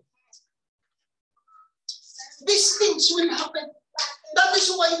another job. These things will happen. That is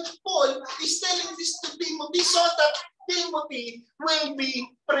why Paul is telling this to Timothy, so that Timothy will be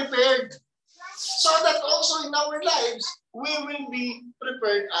prepared. So that also in our lives, we will be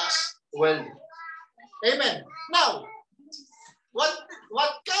prepared as well. Amen. Now, what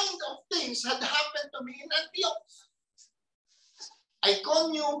kind of things had happened to me in Antioch?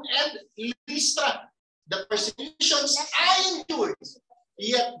 Iconium and Lystra, the persecutions I endured,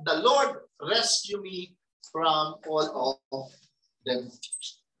 yet the Lord rescued me from all of them.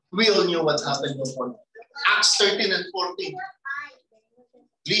 We all knew what happened before. Acts 13 and 14.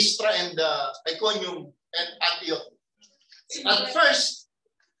 Lystra and Iconium and Antioch. At first,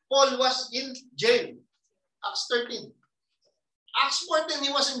 Paul was in jail. Acts 13. Acts 14,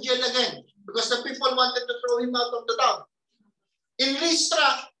 he was in jail again because the people wanted to throw him out of the town. In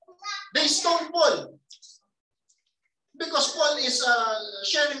Lystra, they stoned Paul. Because Paul is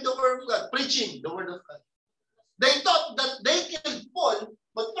sharing the word of God, preaching the word of God. They thought that they killed Paul,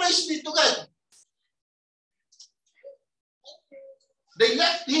 but praise be to God. They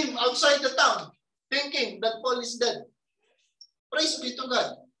left him outside the town, thinking that Paul is dead. Praise be to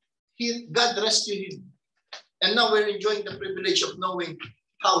God. God rescued him. And now we're enjoying the privilege of knowing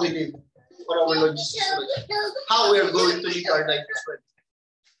how we live for our Lord Jesus Christ. How we are going to live our life as well.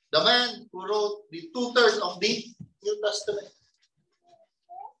 The man who wrote the 2/3 of the New Testament.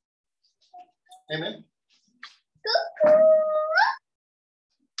 Amen.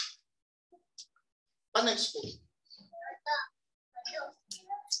 Next point.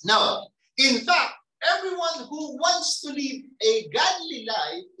 Now, in fact, everyone who wants to live a godly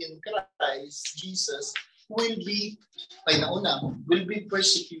life in Christ Jesus will be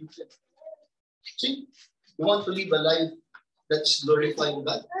persecuted. See, you want to live a life that's glorifying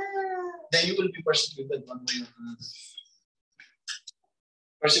God, then you will be persecuted one way or another.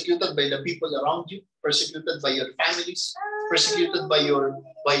 Persecuted by the people around you, persecuted by your families, persecuted by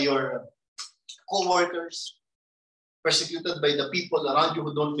your co-workers, persecuted by the people around you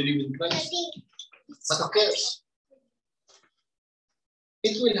who don't believe in Christ. But who cares?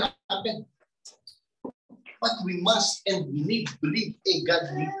 It will happen. But we must and we need to live a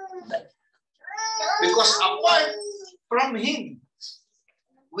godly life. Because apart from Him,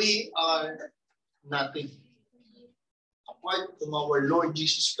 we are nothing. Apart from our Lord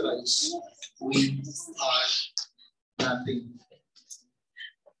Jesus Christ, we are nothing.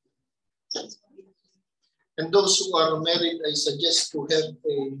 And those who are married, I suggest to have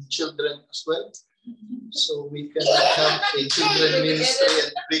children as well. So we can have a children ministry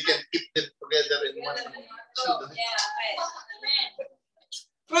and we can keep them together in one children.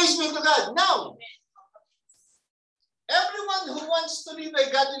 Praise be to God. Now, everyone who wants to live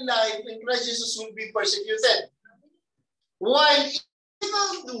a godly life in Christ Jesus will be persecuted. While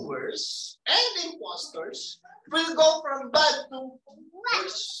evildoers and impostors will go from bad to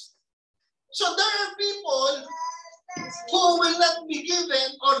worse. So there are people who will not be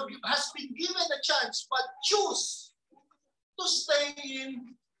given or has been given a chance but choose to stay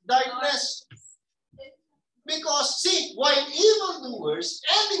in darkness. Because see, while evildoers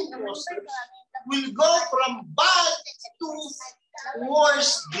and impostors will go from bad to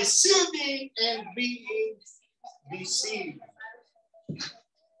worse, deceiving and being deceived.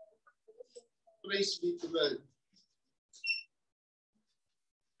 Praise be to God.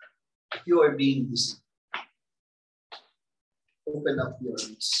 You are being deceived. Open up your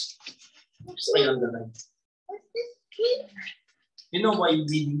eyes. Stay on the light. You know why we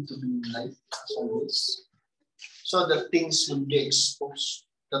need to be in life as always? So that things will be exposed.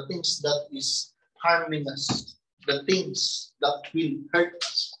 The things that is harming us. The things that will hurt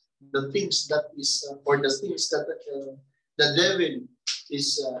us. The things that is, or the things that the devil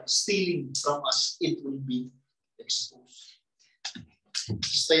is stealing from us, it will be exposed.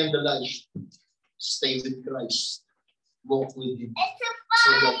 Stay in the light. Stay with Christ. Walk with Him.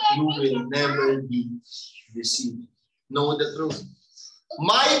 So that you will never be deceived. Know the truth.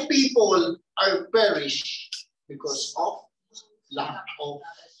 My people are perished because of lack of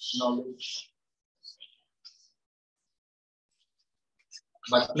knowledge.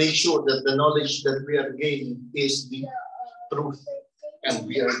 But make sure that the knowledge that we are gaining is the truth. And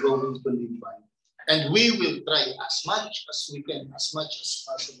we are going to live by it. And we will try as much as we can, as much as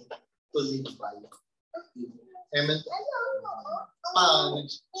possible, to live by it. Amen.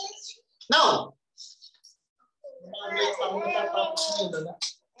 Now,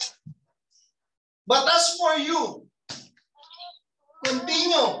 but as for you,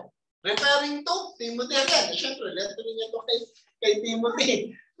 continue. Referring to Timothy again. Siyempre, letter niya to kay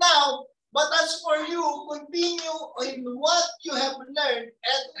Timothy. Now, but as for you, continue in what you have learned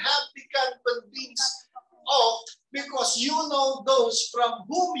and have become convinced of, because you know those from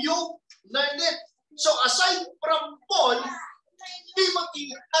whom you learned it. So aside from Paul,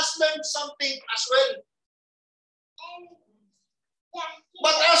 Timothy has learned something as well.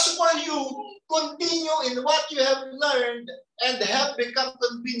 But as for you, continue in what you have learned and have become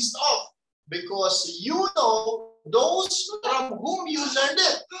convinced of, because you know those from whom you learned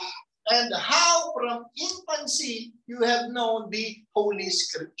it, and how from infancy you have known the Holy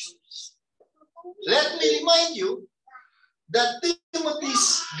Scriptures. Let me remind you that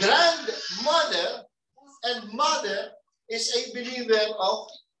Timothy's grandmother and mother is a believer of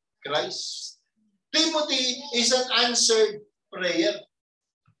Christ. Timothy is an answered prayer.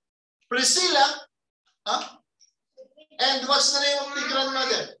 Priscilla, and what's the name of the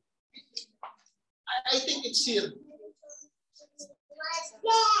grandmother? I think it's here.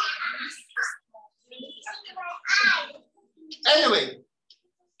 Anyway,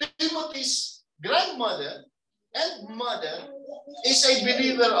 Timothy's grandmother and mother is a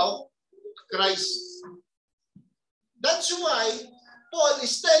believer of Christ. That's why Paul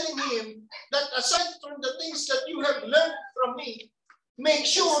is telling him that aside from the things that you have learned from me, make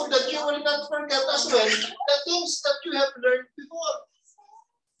sure that you will not forget as well the things that you have learned before.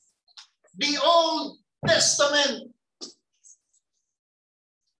 The Old Testament,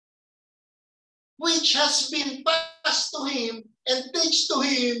 which has been passed to him and teach to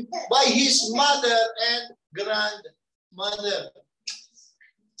him by his mother and grandmother.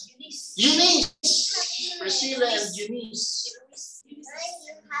 Eunice, Priscilla and Eunice.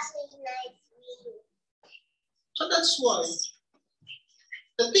 So that's why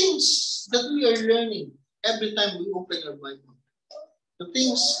the things that we are learning every time we open our Bible, the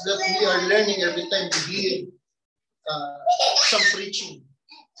things that we are learning every time we hear some preaching,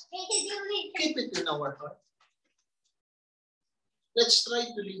 keep it in our heart. Let's try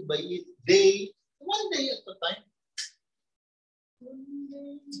to live by it one day at a time.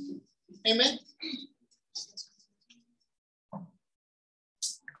 Amen?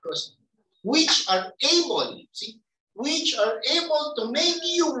 Because which are able to make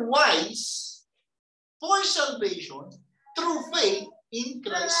you wise for salvation through faith in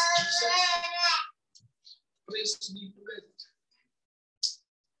Christ Jesus. Praise be to God.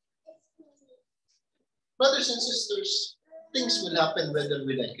 Brothers and sisters, things will happen whether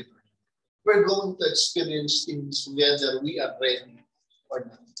we like it or not. We're going to experience things whether we are ready or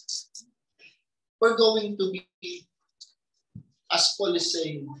not. We're going to be, as Paul is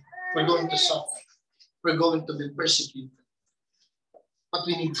saying, we're going to suffer. We're going to be persecuted. But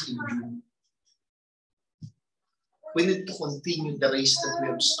we need to endure. We need to continue the race that we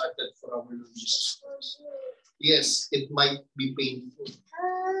have started for our Lord Jesus Christ. Yes, it might be painful.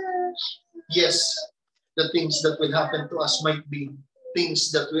 Yes, the things that will happen to us might be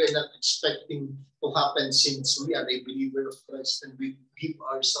things that we are not expecting to happen since we are a believer of Christ and we give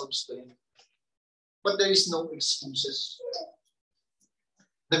ourselves to Him. But there is no excuses.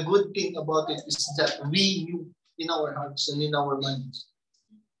 The good thing about it is that we knew in our hearts and in our minds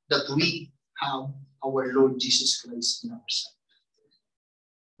that we have our Lord Jesus Christ in our side.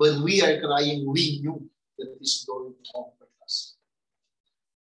 When we are crying, we knew that He's going to comfort us.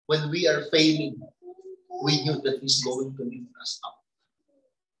 When we are failing, we knew that He's going to lift us up.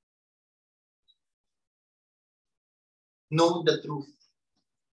 Know the truth.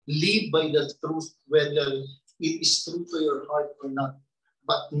 Live by the truth, whether it is true to your heart or not.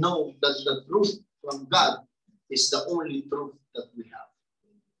 But know that the truth from God is the only truth that we have.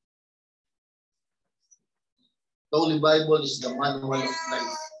 The Holy Bible is the manual of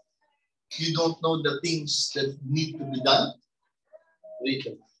life. You don't know the things that need to be done? Read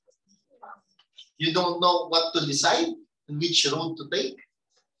them. You don't know what to decide and which road to take?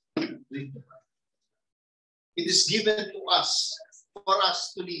 Read them. It is given to us for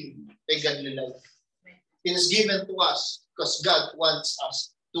us to live a godly life. It is given to us because God wants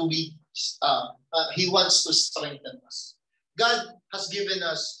us to be, He wants to strengthen us. God has given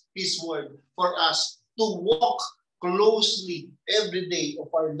us His word for us to walk closely every day of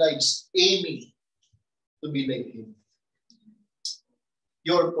our lives, aiming to be like Him.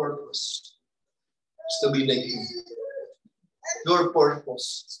 Your purpose is to be like Him. Your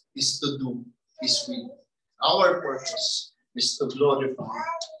purpose is to do His will. Our purpose is to glorify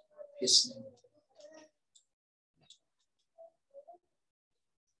His name.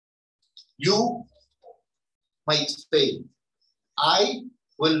 You might fail. I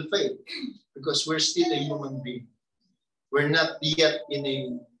will fail because we're still a human being. We're not yet in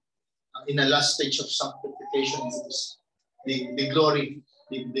a last stage of sanctification. Because the glory,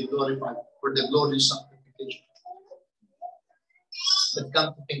 the glorified, for the glory of sanctification. But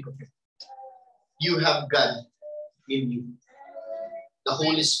come to think of it, you have God in you. The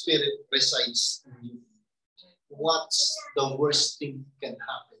Holy Spirit resides in you. What's the worst thing can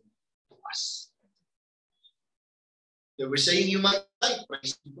happen to us? They were saying you might die,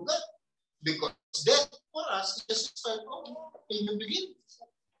 praise be to God. Because death for us just started in the beginning.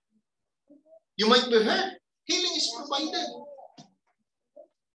 You might be hurt. Healing is provided.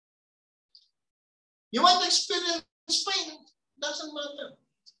 You might experience pain. Doesn't matter.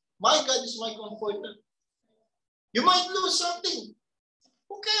 My God is my comforter. You might lose something.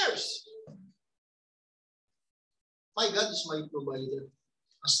 Who cares? My God is my provider.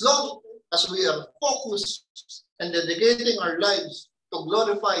 As long as we are focused and dedicating our lives to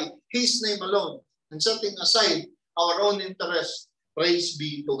glorify His name alone and setting aside our own interests, praise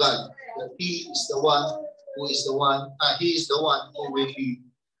be to God that He is the one who He is the one who will lead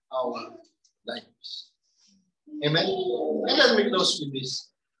our lives. Amen? And let me close with this.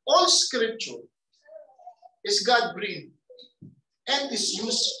 All scripture is God-breathed and is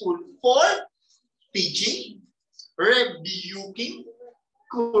useful for teaching, rebuking,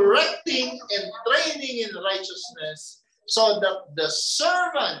 correcting, and training in righteousness, so that the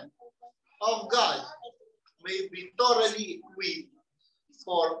servant of God may be thoroughly equipped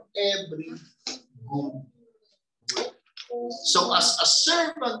for every good work. So as a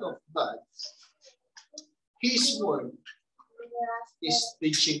servant of God, His word is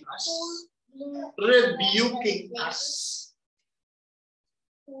teaching us, rebuking us,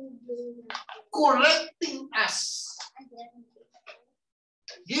 correcting us,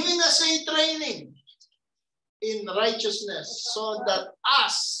 giving us a training in righteousness, so that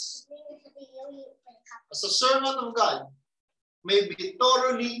us, as a servant of God, may be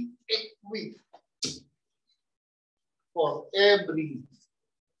thoroughly equipped for every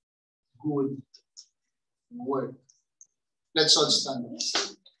good work. Let's all stand.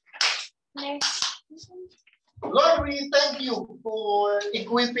 Lord, we thank you for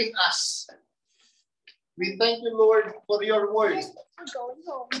equipping us. We thank you, Lord, for your word.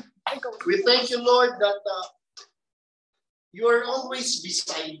 We thank you, Lord, that you are always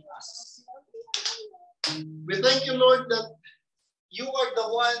beside us. We thank you, Lord, that you are the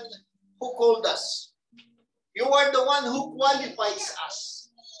one who called us. You are the one who qualifies us.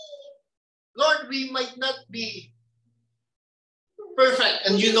 Lord, we might not be perfect,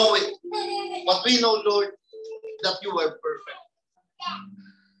 and you know it. But we know, Lord, that you are perfect.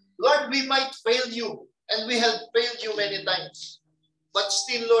 Lord, we might fail you, and we have failed you many times. But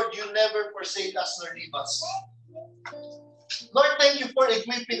still, Lord, you never forsake us nor leave us. Lord, thank you for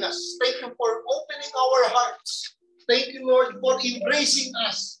equipping us. Thank you for opening our hearts. Thank you, Lord, for embracing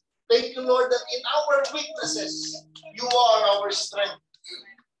us. Thank you, Lord, that in our weaknesses, you are our strength.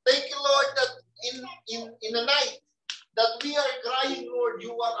 Thank you, Lord, that in the night that we are crying, Lord,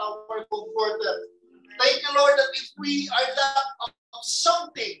 you are our comforter. Thank you, Lord, that if we are lack of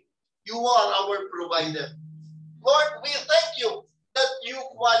something, you are our provider. Lord, we thank you that you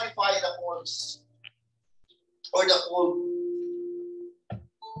qualify the calls or the call.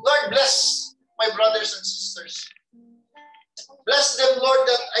 Lord, bless my brothers and sisters. Bless them, Lord,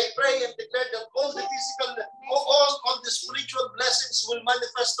 that I pray and declare that all the physical, all the spiritual blessings will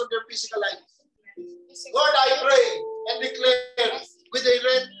manifest on their physical life. Lord, I pray and declare with a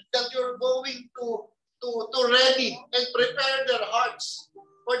red that you're going to ready and prepare their hearts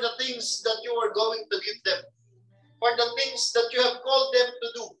for the things that you are going to give them, for the things that you have called them to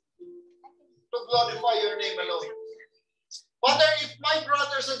do, to glorify your name alone. Father, if my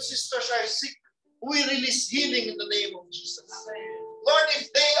brothers and sisters are sick, we release healing in the name of Jesus. Lord,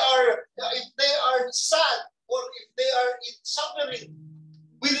 if they are sad or if they are in suffering,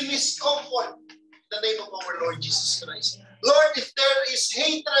 we release comfort in the name of our Lord Jesus Christ. Lord, if there is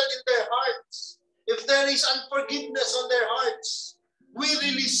hatred in their hearts, if there is unforgiveness on their hearts, we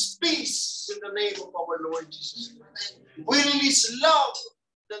release peace in the name of our Lord Jesus Christ. We release love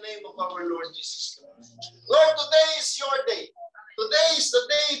in the name of our Lord Jesus Christ. Lord, today is your day. Today is the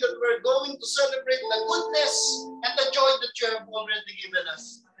day that we're going to celebrate the goodness and the joy that you have already given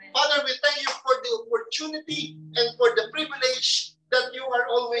us. Father, we thank you for the opportunity and for the privilege that you are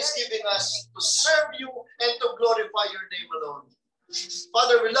always giving us to serve you and to glorify your name alone.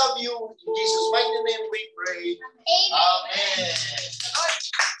 Father, we love you. In Jesus' mighty name we pray. Amen.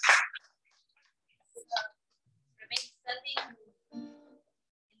 Remain standing.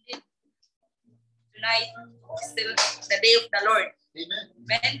 Indeed, tonight is still the day of the Lord. Amen.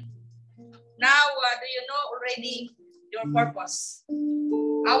 Amen. Now, do you know already your purpose?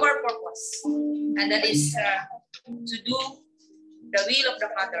 Our purpose. And that is to do the will of the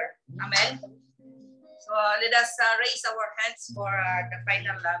Father. Amen. So let us raise our hands for the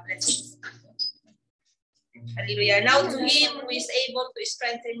final blessings. Hallelujah. Now to him who is able to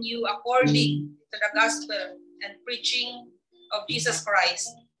strengthen you according to the gospel and preaching of Jesus Christ,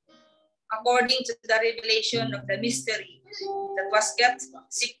 according to the revelation of the mystery that was kept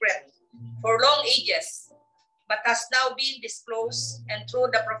secret for long ages, but has now been disclosed and through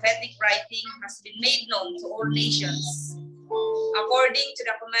the prophetic writing has been made known to all nations, according to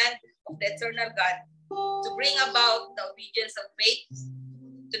the command of the eternal God, to bring about the obedience of faith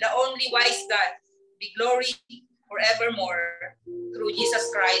to the only wise God, be glory forevermore, through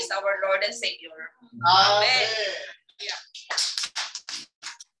Jesus Christ, our Lord and Savior. Amen.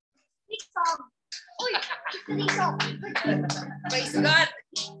 Praise God.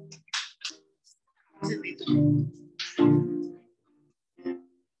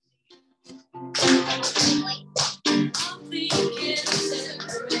 We can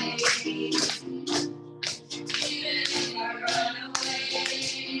celebrate.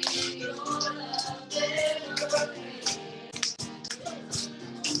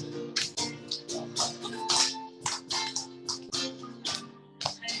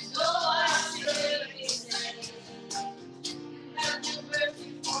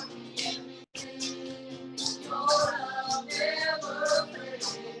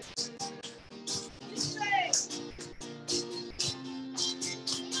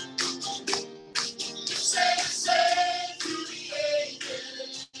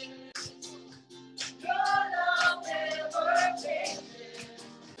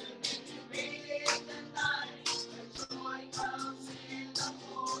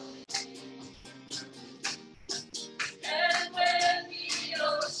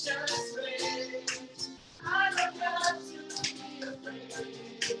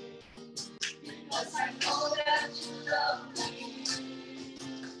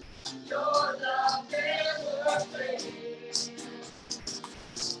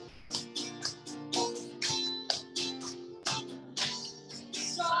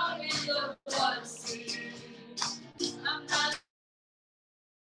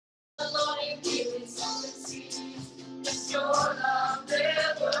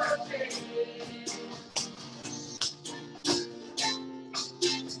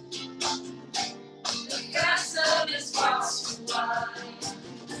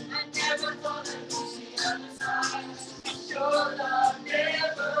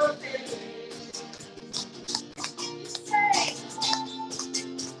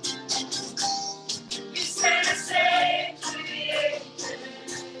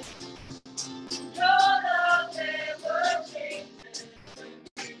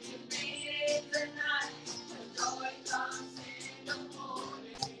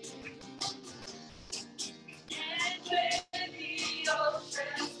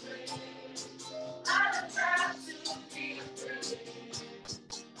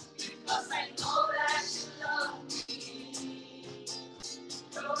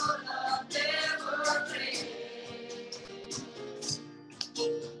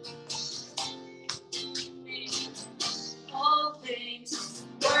 All things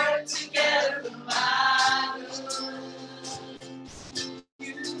work together for my good.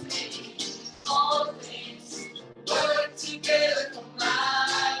 You make all things work together for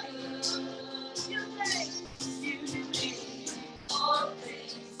my good. You make all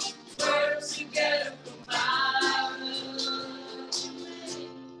things work together for my good.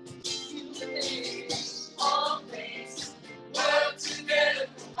 You make all things work together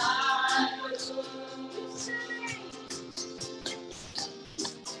for my good.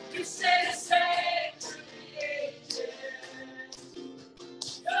 You say the same to the ages.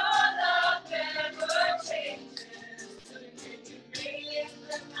 Your love never changes. You bring in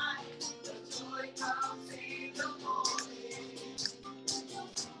the night, the joy comes in the morning.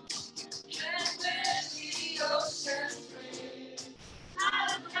 And when the oceans break, I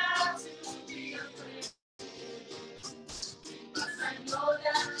don't have to be afraid. Because I know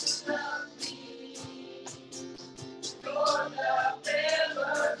that you love me. Your love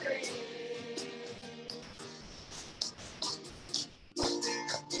never fades.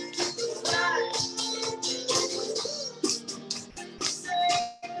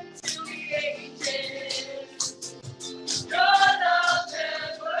 To the ages, your love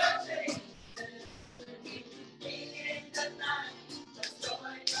never changes. In the night, the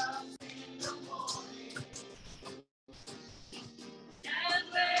joy comes in the morning. And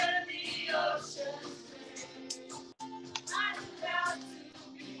when the oceans break, I don't have to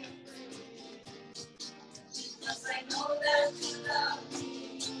be afraid. Because I know that you love me.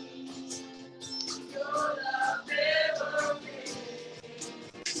 Your love never fades.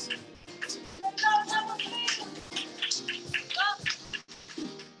 Your love never fades.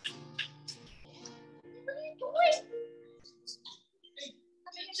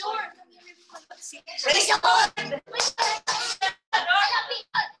 Praise the Lord.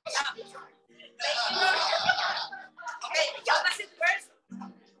 Okay, that's it first.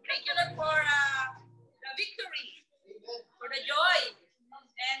 Thank you, Lord, for the victory, for the joy.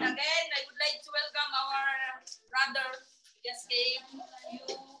 And again, I would like to welcome our brother who just came a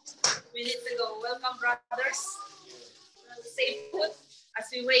few minutes ago. Welcome, brothers. Safe food as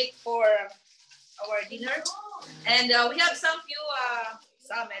we wait for our dinner. And we have few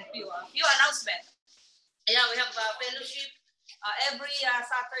announcements. Yeah, we have fellowship every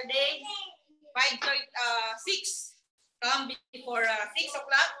Saturday, 6. Come before 6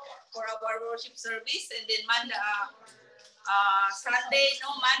 o'clock for our worship service. And then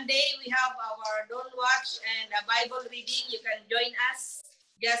Monday, we have our Don't Watch and Bible reading. You can join us.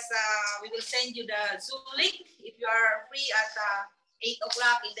 Just we will send you the Zoom link if you are free at 8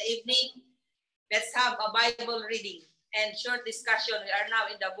 o'clock in the evening. Let's have a Bible reading and short discussion. We are now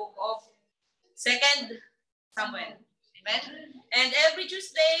in the book of 2 Samuel. Amen. And every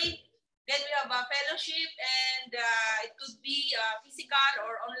Tuesday, then we have a fellowship, and it could be physical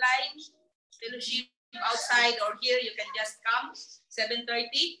or online fellowship outside or here. You can just come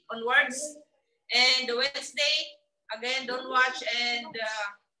 7:30 onwards. And Wednesday, again, Don't Watch, and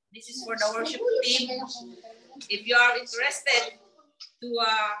this is for the worship team. If you are interested to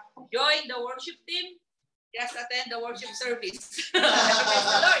join the worship team, just attend the worship service. Praise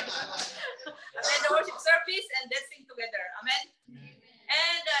the Lord. Attend the worship service and let's sing together. Amen.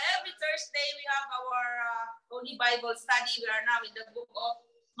 And every Thursday, we have our Holy Bible study. We are now in the book of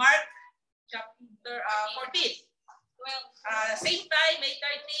Mark, chapter 14. Well, same time,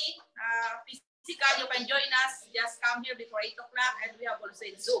 8:30. Physical, you can join us. Just come here before 8 o'clock, and we have also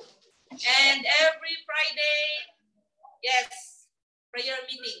in Zoom. And every Friday, yes, prayer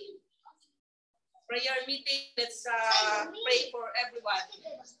meeting. Prayer meeting, let's pray for everyone.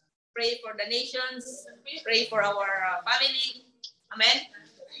 Pray for the nations. Pray for our family. Amen.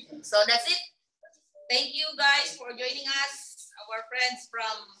 So that's it. Thank you guys for joining us. Our friends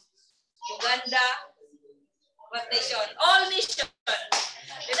from Uganda. What nation? All nations.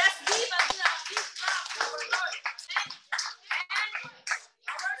 Let us give a big clap to our Lord. And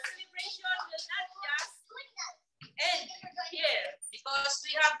our celebration will not just end here, because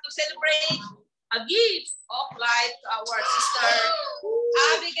we have to celebrate a gift of life to our sister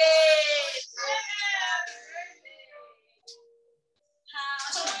Abigail.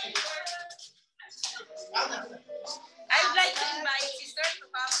 I would like to invite sister to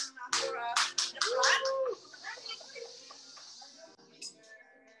come for the front.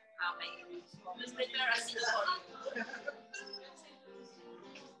 Okay. Let's prepare a seat for you.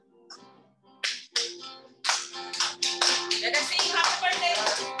 Let us sing happy birthday.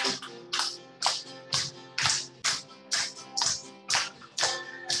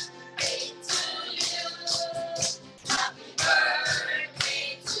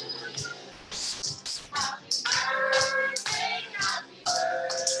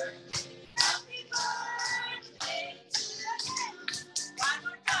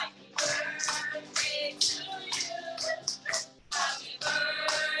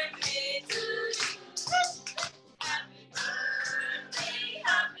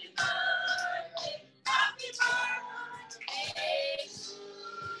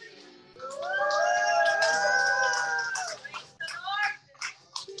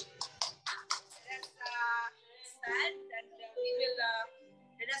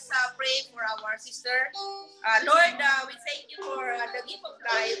 Lord, we thank you for the gift of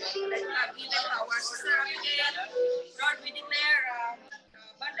life that you have given to our sister Abigail. Lord, we declare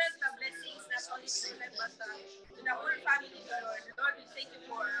abundant blessings not only to them but to the whole family, Lord. Lord, we thank you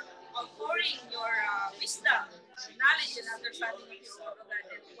for outpouring your wisdom, knowledge, and understanding of your word, God,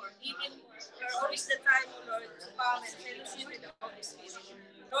 and for giving her always the time, Lord, to come and fellowship with the Holy Spirit.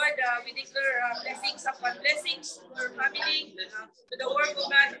 Lord, we declare blessings upon blessings to her family, to the work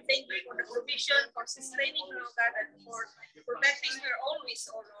of God. Thank you for the provision, for sustaining her, God, and for protecting her always,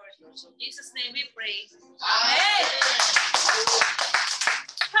 oh Lord. In Jesus' name we pray. Amen.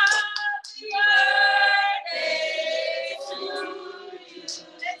 Happy birthday to you.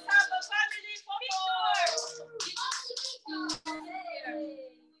 Let's have a family photo.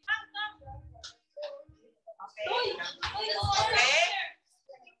 Okay.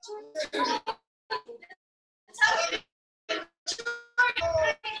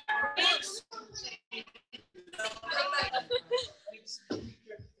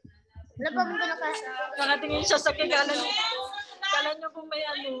 Nakatingin siya sa kagalan niya. Kala niya kung may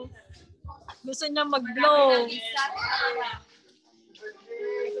ano. Gusto niya mag-blow.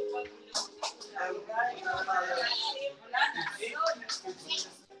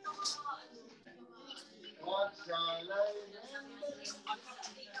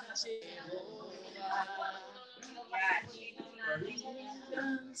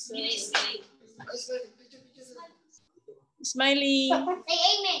 Smiley. Say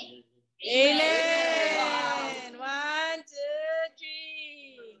amen. Amen. 1, 2,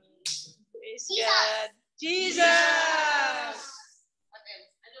 3. Praise God. Jesus.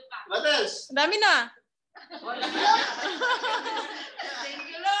 What else? Ang dami na. Thank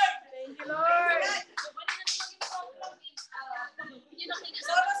you, Lord. Thank you, Lord.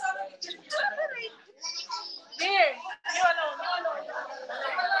 Here. You alone. You alone.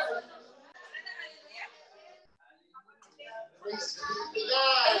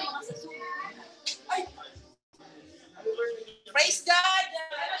 Praise God.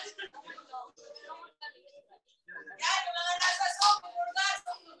 Yan, yung mga nasa Zoom,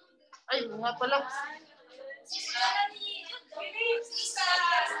 Ay, nga pala.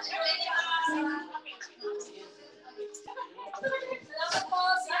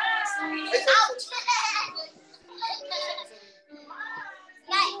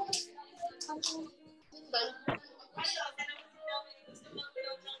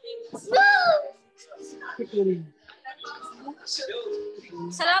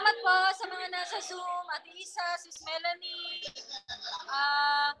 Salamat po sa mga nasa Zoom, Ate Isa, Sis Melanie,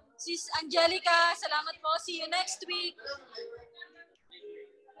 Sis Angelica. Salamat po. See you next week.